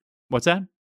Peoples-Jones? What's that?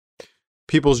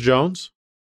 Peoples-Jones?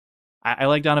 I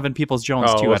like Donovan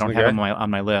Peoples-Jones too. I don't have him on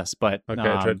my list, but... Okay,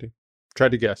 I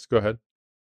tried to guess. Go ahead.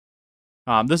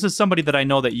 This is somebody that I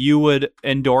know that you would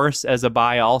endorse as a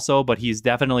buy also, but he's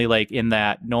definitely like in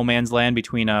that no man's land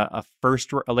between a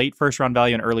late 1st round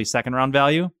value and early 2nd round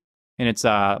value, and it's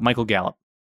Michael Gallup.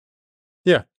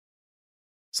 Yeah.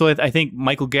 So I think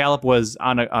Michael Gallup was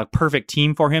on a perfect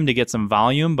team for him to get some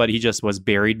volume, but he just was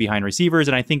buried behind receivers,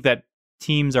 and I think that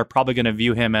teams are probably going to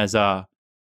view him as a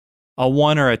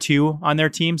 1 or a 2 on their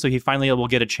team, so he finally will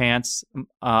get a chance,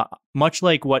 much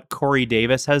like what Corey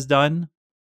Davis has done,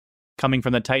 coming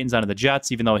from the Titans onto the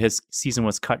Jets, even though his season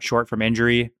was cut short from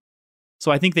injury.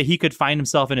 So I think that he could find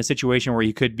himself in a situation where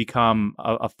he could become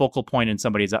a focal point in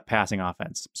somebody's passing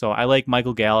offense. So I like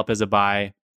Michael Gallup as a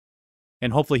buy,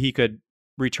 and hopefully he could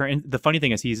return. The funny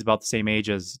thing is he's about the same age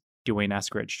as Dwayne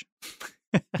Eskridge.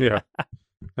 Yeah,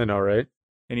 I know, right?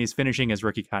 And he's finishing his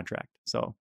rookie contract.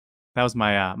 So that was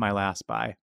my my last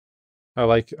buy. I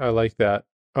like that.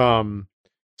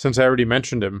 Since I already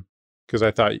mentioned him, because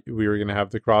I thought we were going to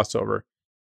have the crossover.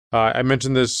 I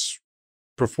mentioned this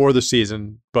before the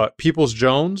season, but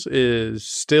Peoples-Jones is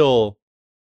still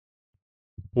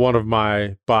one of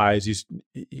my buys. He's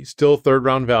still 3rd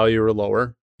round value or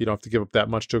lower. You don't have to give up that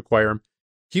much to acquire him.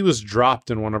 He was dropped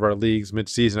in one of our leagues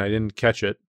mid-season. I didn't catch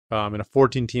it. In a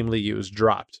 14-team league, he was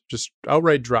dropped, just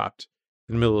outright dropped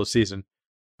in the middle of the season,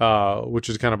 which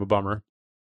is kind of a bummer.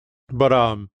 But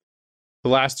the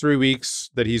last 3 weeks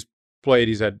that he's played,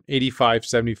 he's had 85,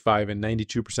 75, and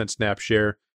 92% snap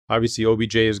share. Obviously,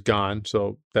 OBJ is gone,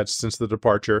 so that's since the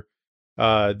departure.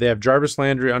 They have Jarvis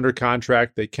Landry under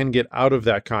contract. They can get out of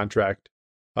that contract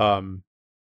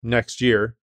next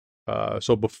year.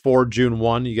 So before June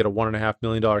 1, you get a $1.5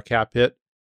 million cap hit.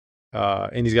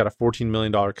 And he's got a $14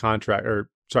 million contract,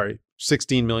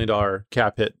 $16 million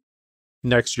cap hit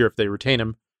next year if they retain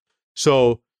him.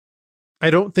 So I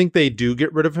don't think they do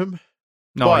get rid of him.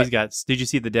 No, he's got. Did you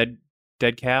see the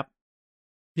dead cap?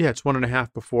 Yeah, it's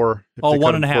 1.5 before. Oh,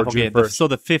 1.5. Okay, so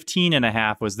the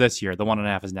 15.5 was this year. The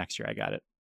 1.5 is next year. I got it.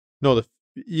 No,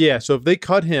 so if they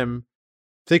cut him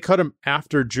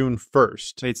after June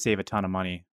 1st, they'd save a ton of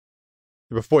money.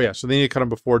 So they need to cut him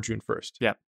before June 1st.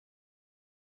 Yep.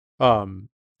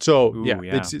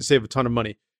 They'd save a ton of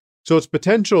money. So it's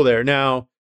potential there. Now,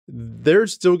 they're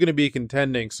still going to be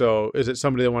contending. So is it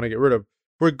somebody they want to get rid of?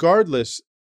 Regardless,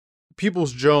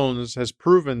 Peoples-Jones has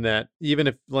proven that even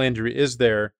if Landry is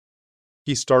there,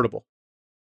 he's startable.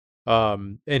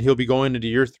 And he'll be going into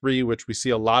year 3, which we see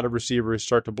a lot of receivers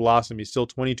start to blossom. He's still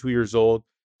 22 years old.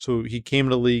 So he came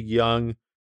to the league young.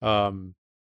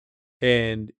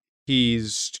 And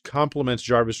he's complements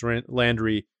Jarvis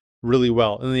Landry really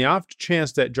well. And the off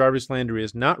chance that Jarvis Landry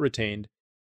is not retained,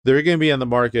 they're going to be on the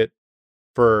market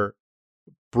for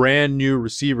brand new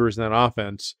receivers in that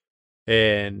offense,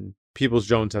 and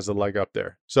Peoples-Jones has a leg up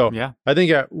there. So yeah. I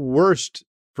think at worst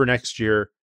for next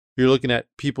year, you're looking at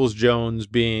Peoples-Jones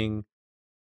being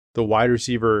the wide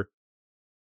receiver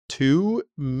 2,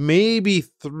 maybe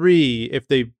 3 if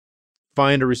they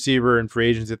find a receiver in free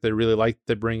agents that they really like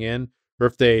to bring in, or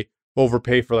if they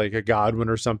overpay for like a Godwin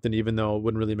or something, even though it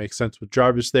wouldn't really make sense with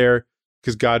Jarvis there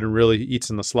because Godwin really eats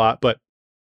in the slot. But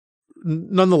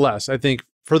nonetheless, I think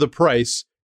for the price,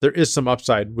 there is some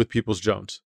upside with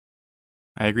Peoples-Jones.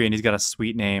 I agree, and he's got a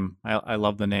sweet name. I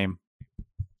love the name.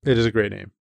 It is a great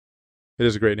name.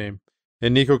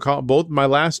 And Nico, both my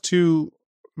last two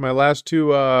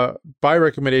buy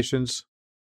recommendations,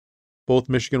 both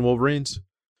Michigan Wolverines.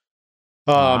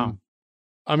 Wow.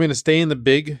 I'm going to stay in the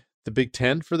Big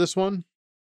 10 for this one.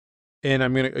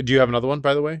 And do you have another one,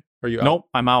 by the way? Are you out? Nope,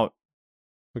 I'm out.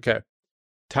 Okay.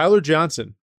 Tyler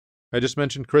Johnson. I just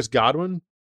mentioned Chris Godwin.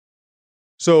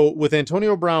 So with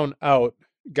Antonio Brown out,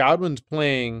 Godwin's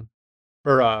playing,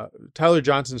 or Tyler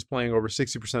Johnson's playing over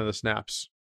 60% of the snaps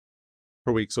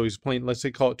per week. So he's playing, let's say,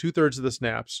 call it 2/3 of the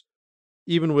snaps.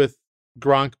 Even with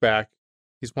Gronk back,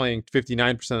 he's playing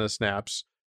 59% of the snaps.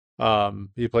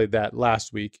 He played that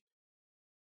last week.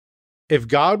 If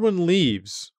Godwin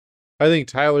leaves, I think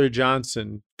Tyler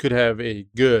Johnson could have a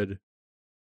good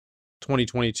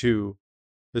 2022,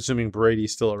 assuming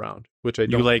Brady's still around, which I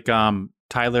don't. You like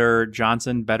Tyler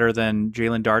Johnson better than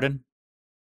Jalen Darden?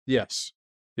 Yes,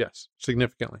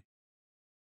 significantly.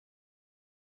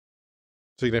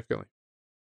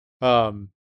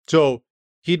 So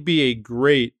he'd be a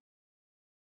great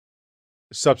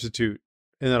substitute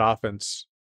in that offense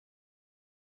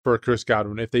for Chris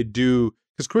Godwin if they do,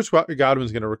 because Chris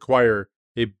Godwin's going to require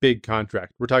a big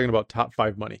contract. We're talking about top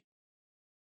 5 money.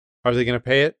 Are they going to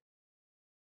pay it?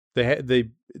 They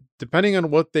depending on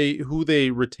who they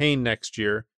retain next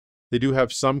year, they do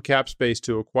have some cap space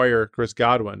to acquire Chris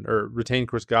Godwin or retain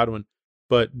Chris Godwin,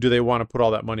 but do they want to put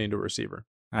all that money into a receiver?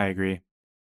 I agree.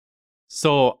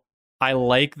 So I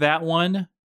like that one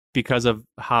because of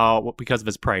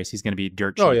his price. He's going to be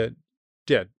dirt cheap. Oh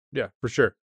yeah, for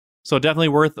sure. So definitely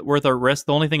worth a risk.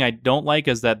 The only thing I don't like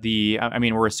is that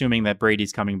we're assuming that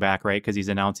Brady's coming back, right? Because he's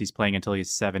announced he's playing until he's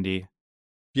 70.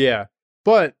 Yeah,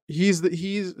 but he's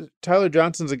Tyler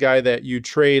Johnson's a guy that you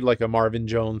trade like a Marvin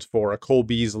Jones for, a Cole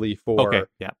Beasley for. Okay,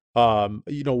 yeah.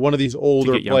 One of these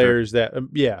older players that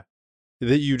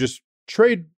that you just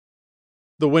trade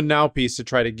the win now piece to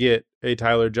try to get a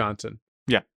Tyler Johnson.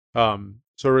 Yeah. So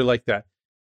I really like that.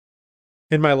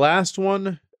 In my last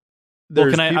one.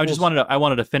 Well, I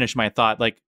wanted to finish my thought.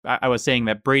 Like I was saying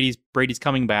that Brady's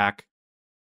coming back.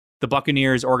 The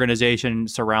Buccaneers organization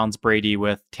surrounds Brady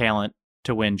with talent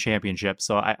to win championships.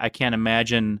 So I can't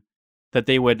imagine that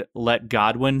they would let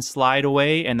Godwin slide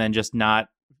away and then just not,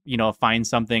 find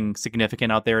something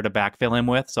significant out there to backfill him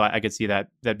with. So I could see that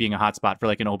being a hot spot for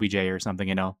like an OBJ or something,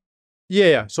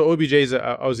 Yeah. So OBJ's,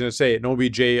 I was going to say, an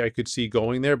OBJ I could see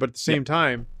going there, but at the same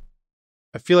time,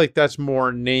 I feel like that's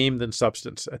more name than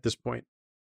substance at this point.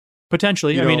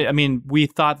 Potentially. I mean, we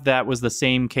thought that was the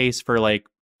same case for like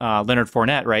Leonard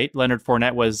Fournette, right? Leonard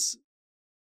Fournette was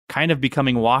kind of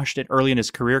becoming washed early in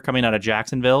his career coming out of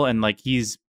Jacksonville, and like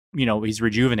he's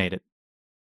rejuvenated.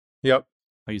 Yep.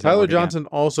 Tyler Johnson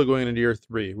also going into year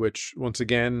 3, which once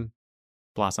again,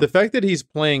 blossom. The fact that he's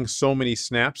playing so many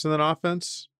snaps in that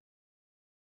offense,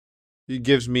 it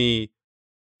gives me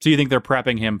So you think they're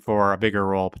prepping him for a bigger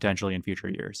role potentially in future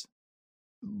years?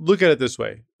 Look at it this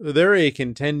way. They're a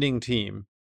contending team.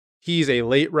 He's a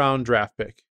late round draft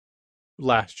pick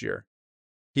last year.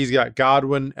 He's got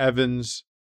Godwin, Evans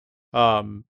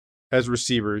as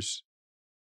receivers.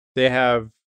 They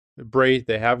have Brait,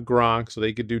 they have Gronk, so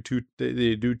they could do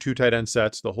two tight end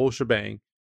sets, the whole shebang.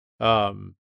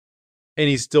 And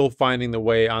he's still finding the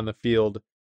way on the field.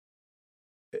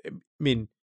 I mean,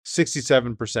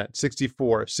 67%,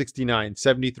 64, 69,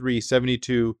 73,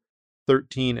 72,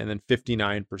 13, and then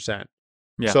 59%.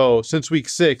 Yeah. So since week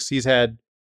 6, he's had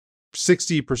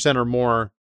 60% or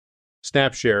more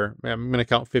snap share. I'm going to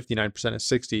count 59% as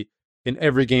 60 in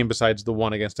every game besides the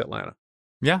one against Atlanta.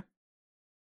 Yeah.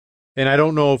 And I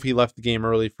don't know if he left the game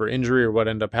early for injury or what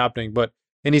ended up happening,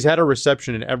 and he's had a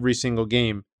reception in every single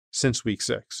game since week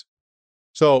 6.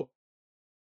 So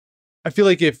I feel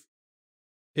like if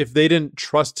they didn't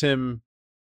trust him,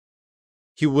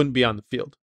 he wouldn't be on the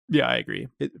field. Yeah, I agree.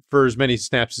 For as many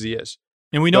snaps as he is.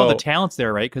 And we know the talent's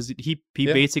there, right? Because he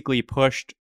basically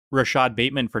pushed Rashad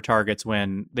Bateman for targets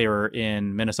when they were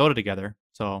in Minnesota together.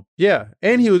 So yeah,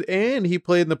 and he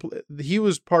played he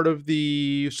was part of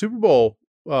the Super Bowl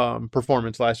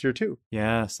performance last year too.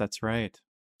 Yes, that's right.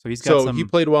 So he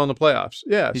played well in the playoffs.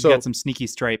 Yeah, he's got some sneaky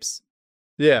stripes.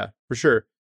 Yeah, for sure.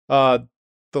 The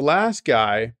last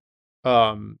guy,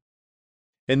 and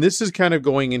this is kind of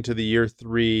going into the year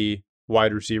 3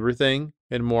 wide receiver thing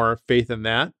and more faith in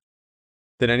that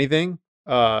than anything,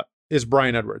 is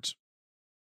Bryan Edwards.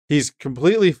 He's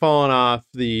completely fallen off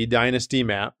the dynasty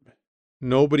map.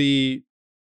 Nobody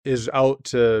is out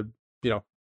to,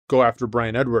 go after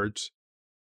Bryan Edwards.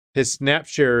 His snap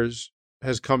shares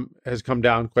has come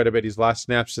down quite a bit. He's lost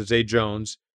snaps to Zay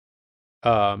Jones.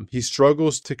 He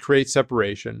struggles to create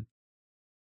separation,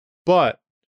 but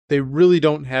they really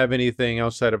don't have anything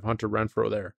outside of Hunter Renfrow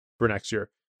there for next year.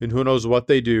 And who knows what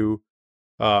they do.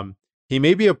 He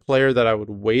may be a player that I would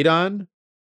wait on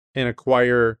and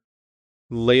acquire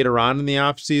later on in the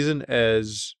offseason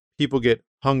as people get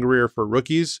hungrier for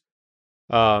rookies,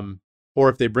 or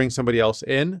if they bring somebody else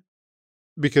in,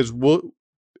 because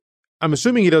I'm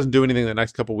assuming he doesn't do anything the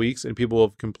next couple weeks and people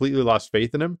have completely lost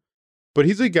faith in him. But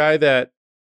he's a guy that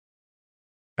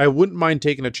I wouldn't mind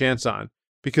taking a chance on,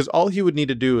 because all he would need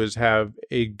to do is have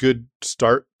a good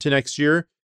start to next year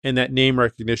and that name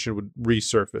recognition would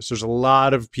resurface. There's a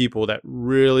lot of people that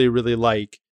really, really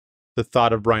like the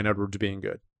thought of Bryan Edwards being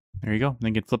good. There you go.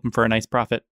 Then you can flip him for a nice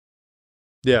profit.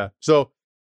 Yeah. So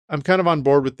I'm kind of on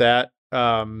board with that.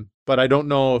 But I don't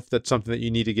know if that's something that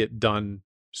you need to get done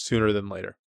sooner than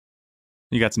later.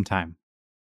 You got some time.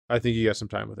 I think you got some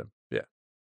time with him. Yeah.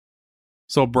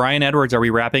 So Bryan Edwards, are we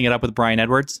wrapping it up with Bryan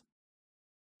Edwards?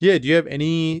 Yeah. Do you have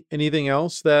anything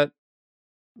else that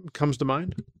comes to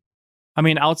mind? I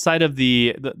mean, outside of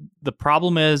the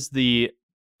problem is the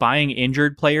buying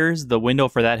injured players, the window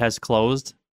for that has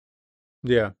closed.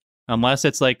 Yeah. Unless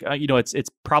it's like, it's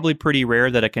probably pretty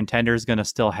rare that a contender is going to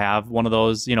still have one of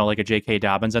those, like a J.K.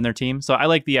 Dobbins on their team. So I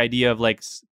like the idea of like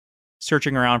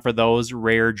searching around for those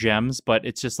rare gems, but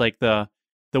it's just like the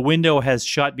window has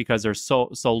shut because there's so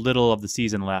little of the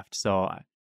season left. So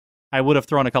I would have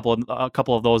thrown a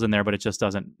couple of those in there, but it just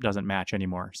doesn't match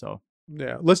anymore. So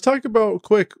yeah, let's talk about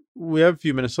quick. We have a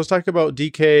few minutes. Let's talk about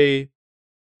DK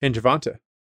and Javonte.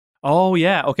 Oh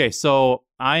yeah, okay. So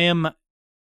I am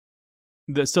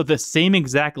the same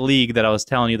exact league that I was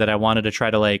telling you that I wanted to try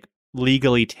to like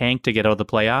legally tank to get out of the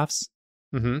playoffs.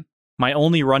 Mm-hmm. My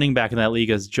only running back in that league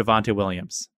is Javonte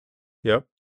Williams. Yep.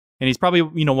 And he's probably,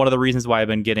 one of the reasons why I've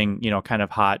been getting, kind of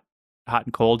hot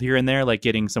and cold here and there, like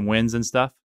getting some wins and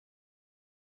stuff.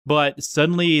 But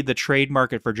suddenly the trade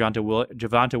market for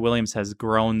Javonte Williams has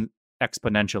grown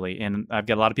exponentially. And I've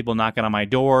got a lot of people knocking on my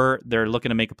door. They're looking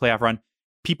to make a playoff run.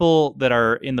 People that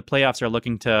are in the playoffs are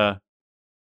looking to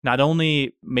not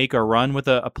only make a run with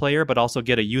a player, but also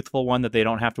get a youthful one that they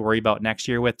don't have to worry about next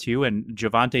year with too. And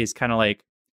Javonte is kind of like,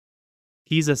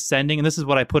 he's ascending. And this is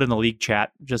what I put in the league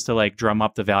chat just to like drum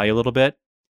up the value a little bit.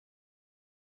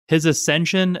 His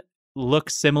ascension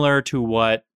looks similar to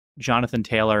what Jonathan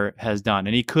Taylor has done.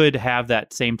 And he could have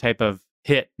that same type of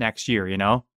hit next year,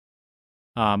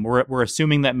 We're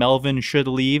assuming that Melvin should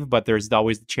leave, but there's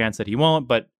always the chance that he won't.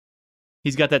 But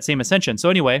he's got that same ascension. So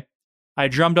anyway, I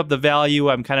drummed up the value.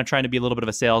 I'm kind of trying to be a little bit of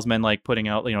a salesman, like putting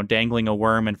out, dangling a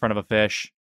worm in front of a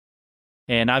fish.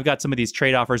 And I've got some of these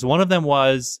trade offers. One of them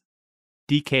was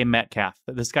DK Metcalf.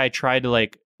 This guy tried to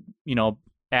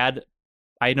add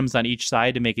items on each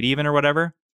side to make it even or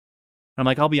whatever. I'm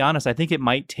like, I'll be honest, I think it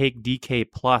might take DK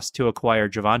plus to acquire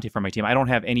Javonte for my team. I don't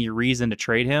have any reason to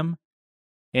trade him.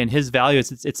 And his value,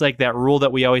 it's like that rule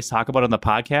that we always talk about on the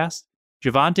podcast.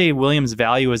 Javonte Williams'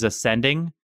 value is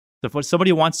ascending. So if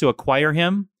somebody wants to acquire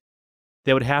him,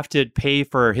 they would have to pay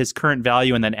for his current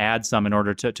value and then add some in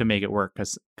order to make it work,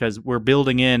 because we're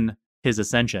building in his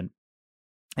ascension.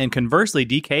 And conversely,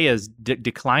 DK is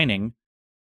declining.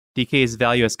 DK's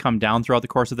value has come down throughout the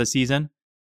course of the season.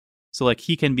 So like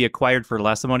he can be acquired for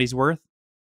less than what he's worth.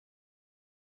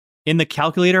 In the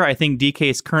calculator, I think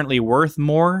DK is currently worth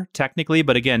more technically,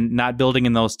 but again, not building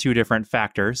in those two different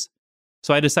factors.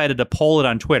 So I decided to poll it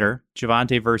on Twitter,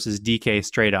 Javonte versus DK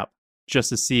straight up, just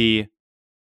to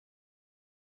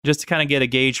kind of get a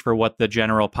gauge for what the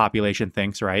general population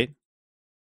thinks, right?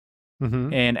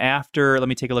 Mm-hmm. And let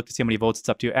me take a look to see how many votes it's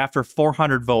up to. After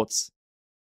 400 votes,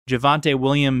 Javonte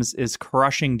Williams is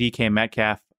crushing DK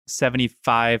Metcalf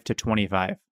 75 to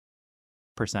 25%.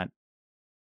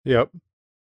 Yep.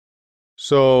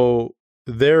 So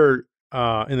they're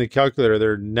in the calculator,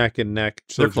 they're neck and neck.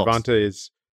 So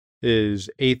Javonte is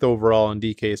 8th overall and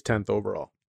DK is 10th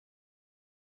overall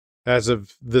as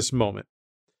of this moment.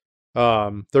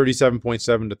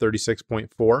 37.7 to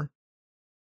 36.4.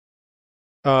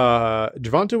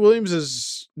 Javonte Williams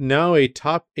is now a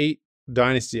top 8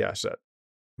 dynasty asset.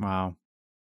 Wow.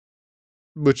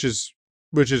 Which is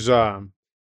why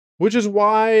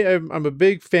I'm a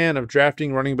big fan of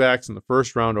drafting running backs in the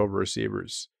first round over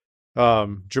receivers.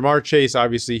 Jamar Chase,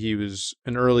 obviously he was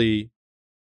an early.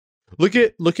 Look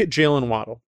at Jalen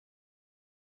Waddle.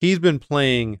 He's been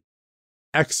playing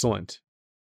excellent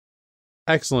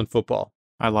football.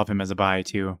 I love him as a buy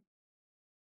too.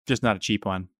 Just not a cheap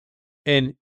one.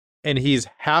 And he's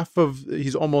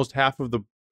almost half of the,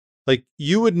 like,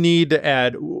 you'd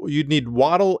need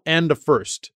Waddle and a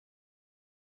first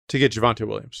to get Javonte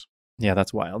Williams. Yeah,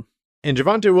 that's wild. And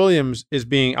Javonte Williams is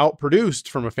being outproduced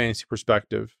from a fantasy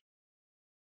perspective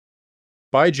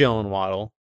by Jalen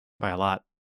Waddle. By a lot.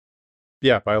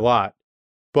 Yeah, by a lot.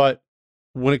 But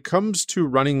when it comes to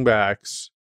running backs,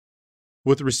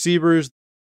 with receivers,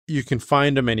 you can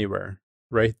find them anywhere,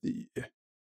 right?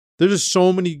 There's just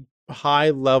so many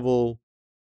high-level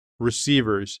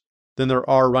receivers than there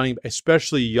are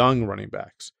especially young running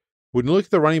backs. When you look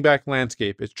at the running back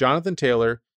landscape, it's Jonathan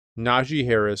Taylor, Najee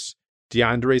Harris,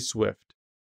 DeAndre Swift,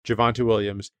 Javonte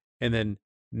Williams, and then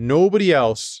nobody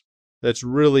else that's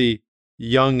really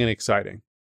young and exciting.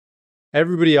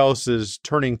 Everybody else is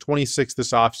turning 26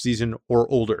 this offseason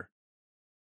or older.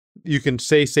 You can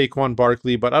say Saquon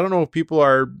Barkley, but I don't know if people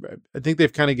are. I think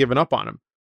they've kind of given up on him.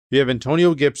 You have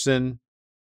Antonio Gibson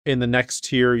in the next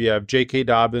tier. You have J.K.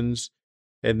 Dobbins,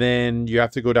 and then you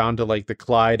have to go down to like the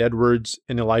Clyde Edwards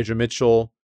and Elijah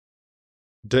Mitchell,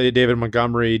 David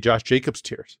Montgomery, Josh Jacobs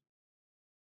tiers.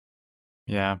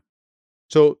 Yeah.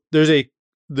 So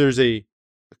there's a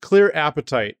clear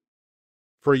appetite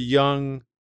for young,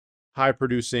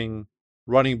 high-producing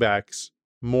running backs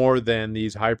more than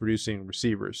these high-producing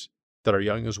receivers that are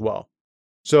young as well.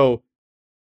 So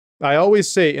I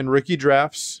always say in rookie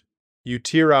drafts, you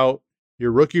tier out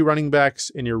your rookie running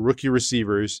backs and your rookie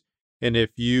receivers. And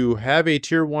if you have a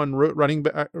tier 1 running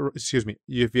back,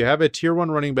 if you have a tier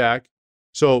 1 running back,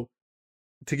 so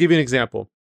to give you an example,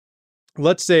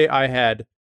 let's say I had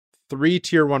 3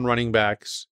 tier 1 running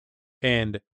backs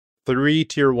and 3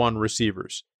 tier 1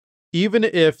 receivers. Even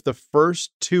if the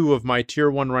first 2 of my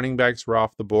tier 1 running backs were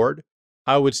off the board,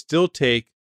 I would still take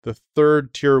the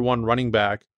 3rd tier 1 running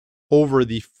back over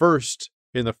the first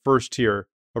in the first tier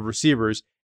of receivers.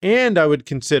 And I would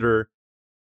consider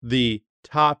the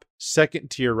top 2nd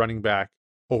tier running back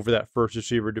over that first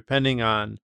receiver, depending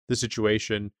on the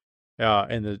situation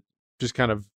and the just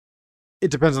kind of,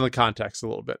 it depends on the context a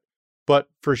little bit. But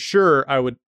for sure, I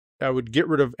would get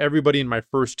rid of everybody in my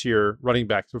first tier running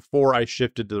backs before I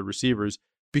shifted to the receivers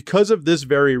because of this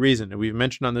very reason. And we've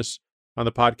mentioned on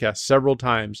the podcast several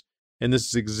times, and this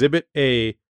is exhibit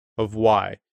A of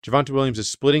why. Javonte Williams is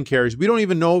splitting carries. We don't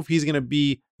even know if he's going to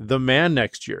be the man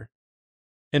next year.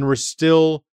 And we're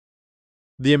still,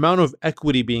 the amount of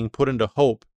equity being put into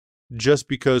Hope just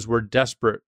because we're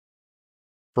desperate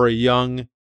for a young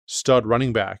stud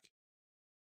running back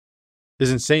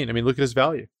is insane. I mean, look at his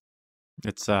value.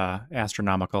 It's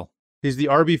astronomical. He's the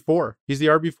RB4. He's the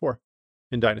RB4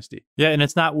 in Dynasty. Yeah, and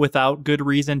it's not without good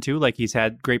reason, too. Like, he's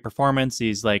had great performance.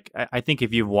 He's like, I think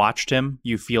if you've watched him,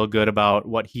 you feel good about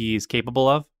what he's capable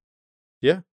of.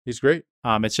 Yeah, he's great.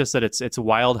 It's just that it's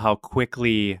wild how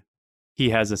quickly he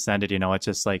has ascended. You know, it's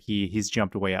just like he's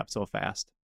jumped way up so fast.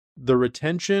 The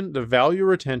retention, the value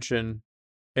retention,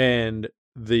 and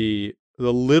the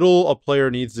little a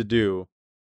player needs to do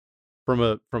from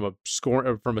a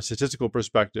statistical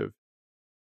perspective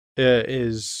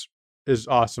is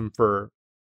awesome. For,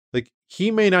 like, he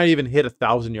may not even hit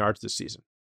 1,000 yards this season.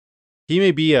 He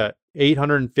may be a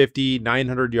 850,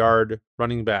 900-yard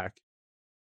running back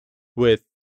and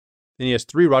he has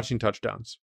 3 rushing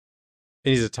touchdowns.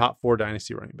 And he's a top 4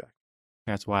 dynasty running back.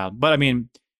 That's wild. But I mean,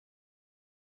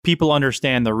 people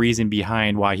understand the reason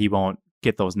behind why he won't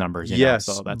get those numbers. Yes,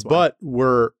 so that's why. But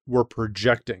we're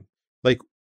projecting.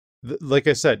 Like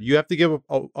I said, you have to give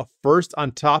a first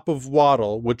on top of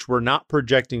Waddle, which we're not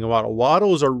projecting a Waddle.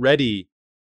 Waddle is already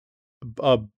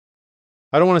I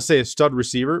don't want to say a stud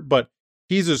receiver, but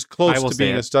he's as close to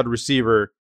being a stud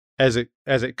receiver as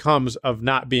it comes of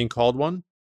not being called one.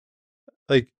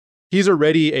 Like, he's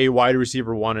already a wide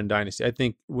receiver 1 in Dynasty. I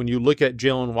think when you look at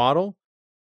Jalen Waddle,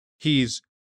 he's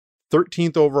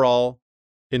 13th overall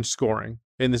in scoring.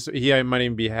 And he might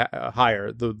even be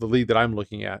higher, the league that I'm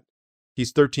looking at.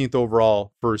 He's 13th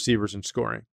overall for receivers in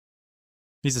scoring.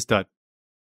 He's a stud.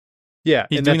 Yeah,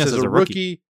 he's and doing that's this as a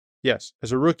rookie. Yes,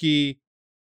 as a rookie.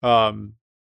 And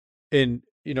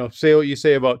say what you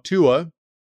say about Tua.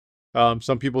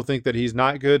 Some people think that he's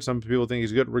not good. Some people think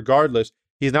he's good. Regardless,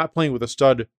 he's not playing with a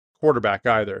stud quarterback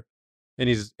either, and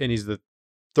he's the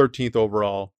 13th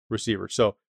overall receiver.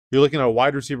 So you're looking at a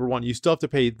wide receiver 1. You still have to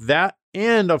pay that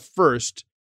and a first,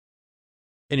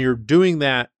 and you're doing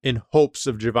that in hopes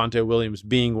of Javonte Williams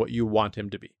being what you want him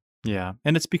to be. Yeah,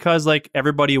 and it's because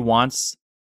everybody wants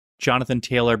Jonathan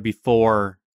Taylor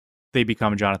before they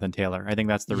become Jonathan Taylor. I think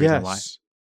that's the reason why.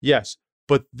 Yes,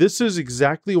 but this is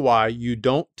exactly why you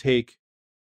don't take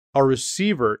a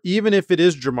receiver, even if it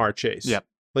is Jamar Chase. Yep.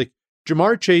 Like,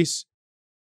 Jamar Chase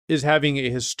is having a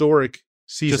historic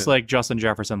season. Just like Justin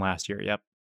Jefferson last year. Yep.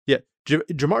 Yeah.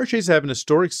 Jamar Chase is having a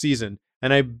historic season,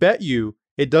 and I bet you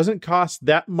it doesn't cost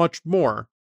that much more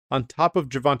on top of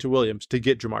Javonte Williams to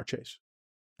get Jamar Chase.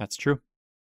 That's true.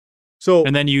 So,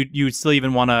 and then you still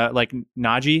even want to, like,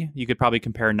 Najee. You could probably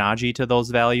compare Najee to those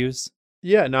values.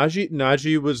 Yeah,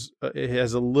 Najee was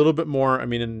has a little bit more. I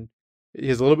mean, he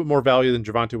has a little bit more value than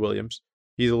Javonte Williams.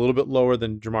 He's a little bit lower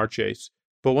than Jamar Chase.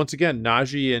 But once again,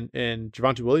 Najee and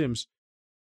Javonte Williams,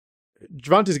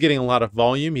 Javonte's getting a lot of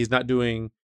volume. He's not doing.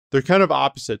 They're kind of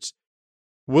opposites.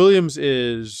 Williams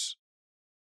is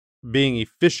being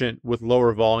efficient with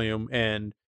lower volume,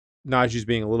 and Najee's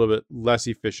being a little bit less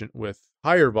efficient with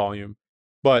higher volume.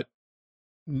 But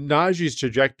Najee's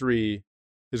trajectory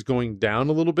is going down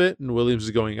a little bit, and Williams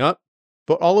is going up.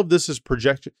 But all of this is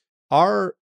projection.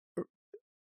 Our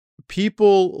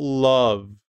people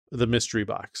love the mystery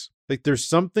box. Like, there's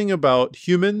something about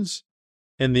humans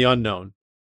and the unknown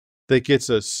that gets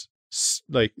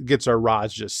our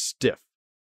rods just stiff.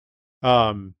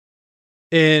 And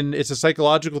it's a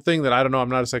psychological thing that I don't know. I'm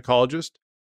not a psychologist,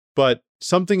 but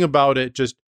something about it,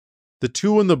 just the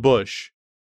 2 in the bush.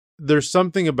 There's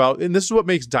something about, and this is what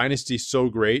makes Dynasty so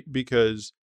great,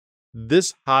 because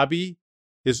this hobby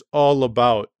is all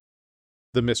about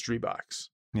the mystery box.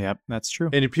 Yep, that's true.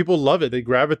 And people love it. They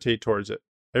gravitate towards it.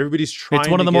 Everybody's trying to get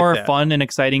It's one of the more fun and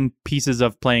exciting pieces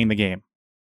of playing the game.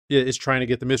 Yeah, it's trying to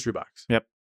get the mystery box. Yep.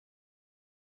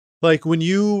 Like, when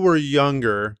you were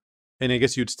younger, and I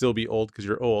guess you'd still be old because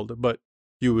you're old, but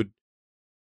you would,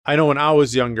 I know when I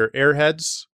was younger,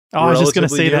 Airheads. Oh, I was just going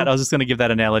to say that. I was just going to give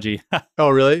that analogy. Oh,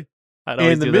 really?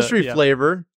 And the mystery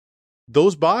flavor,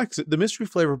 the mystery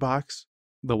flavor box,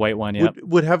 the white one, yeah,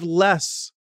 would have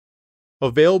less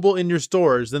available in your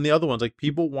stores than the other ones. Like,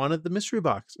 people wanted the mystery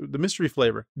box, the mystery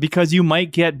flavor, because you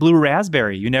might get blue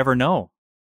raspberry. You never know.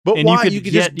 But and why? You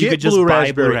could just blue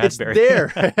raspberry. It's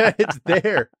there. It's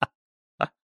there.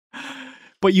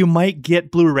 But you might get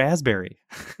blue raspberry.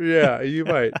 Yeah, you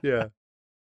might. Yeah.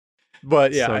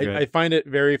 But yeah, So I find it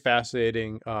very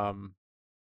fascinating. But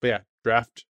yeah,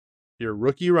 draft your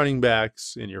rookie running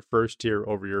backs in your first tier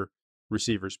over your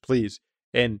receivers, please.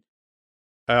 And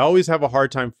I always have a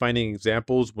hard time finding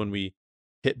examples when we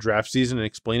hit draft season and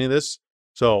explaining this.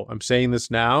 So I'm saying this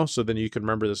now, so then you can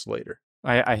remember this later.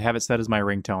 I have it set as my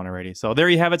ringtone already. So there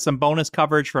you have it. Some bonus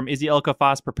coverage from Izzy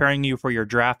Elkafas preparing you for your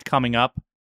draft coming up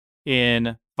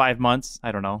in 5 months.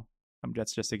 I don't know.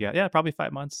 That's just a guess. Yeah, probably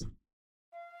 5 months.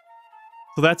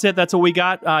 So that's it. That's what we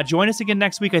got. Join us again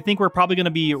next week. I think we're probably going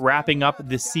to be wrapping up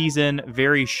the season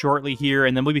very shortly here,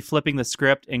 and then we'll be flipping the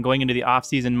script and going into the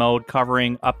off-season mode,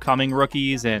 covering upcoming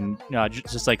rookies and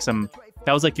just like some.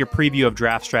 That was like your preview of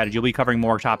draft strategy. We'll be covering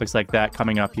more topics like that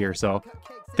coming up here. So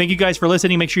thank you guys for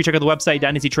listening. Make sure you check out the website,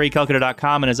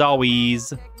 dynastytradecalculator.com. And as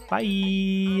always, bye.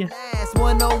 Last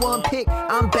 101 pick.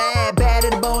 I'm bad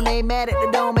at the bone. Ain't mad at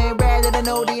the dome. Ain't rather than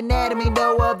know the anatomy.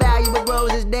 Know what valuable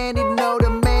grows is dandy to know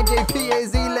the man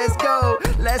JPAZ.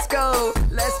 Let's go.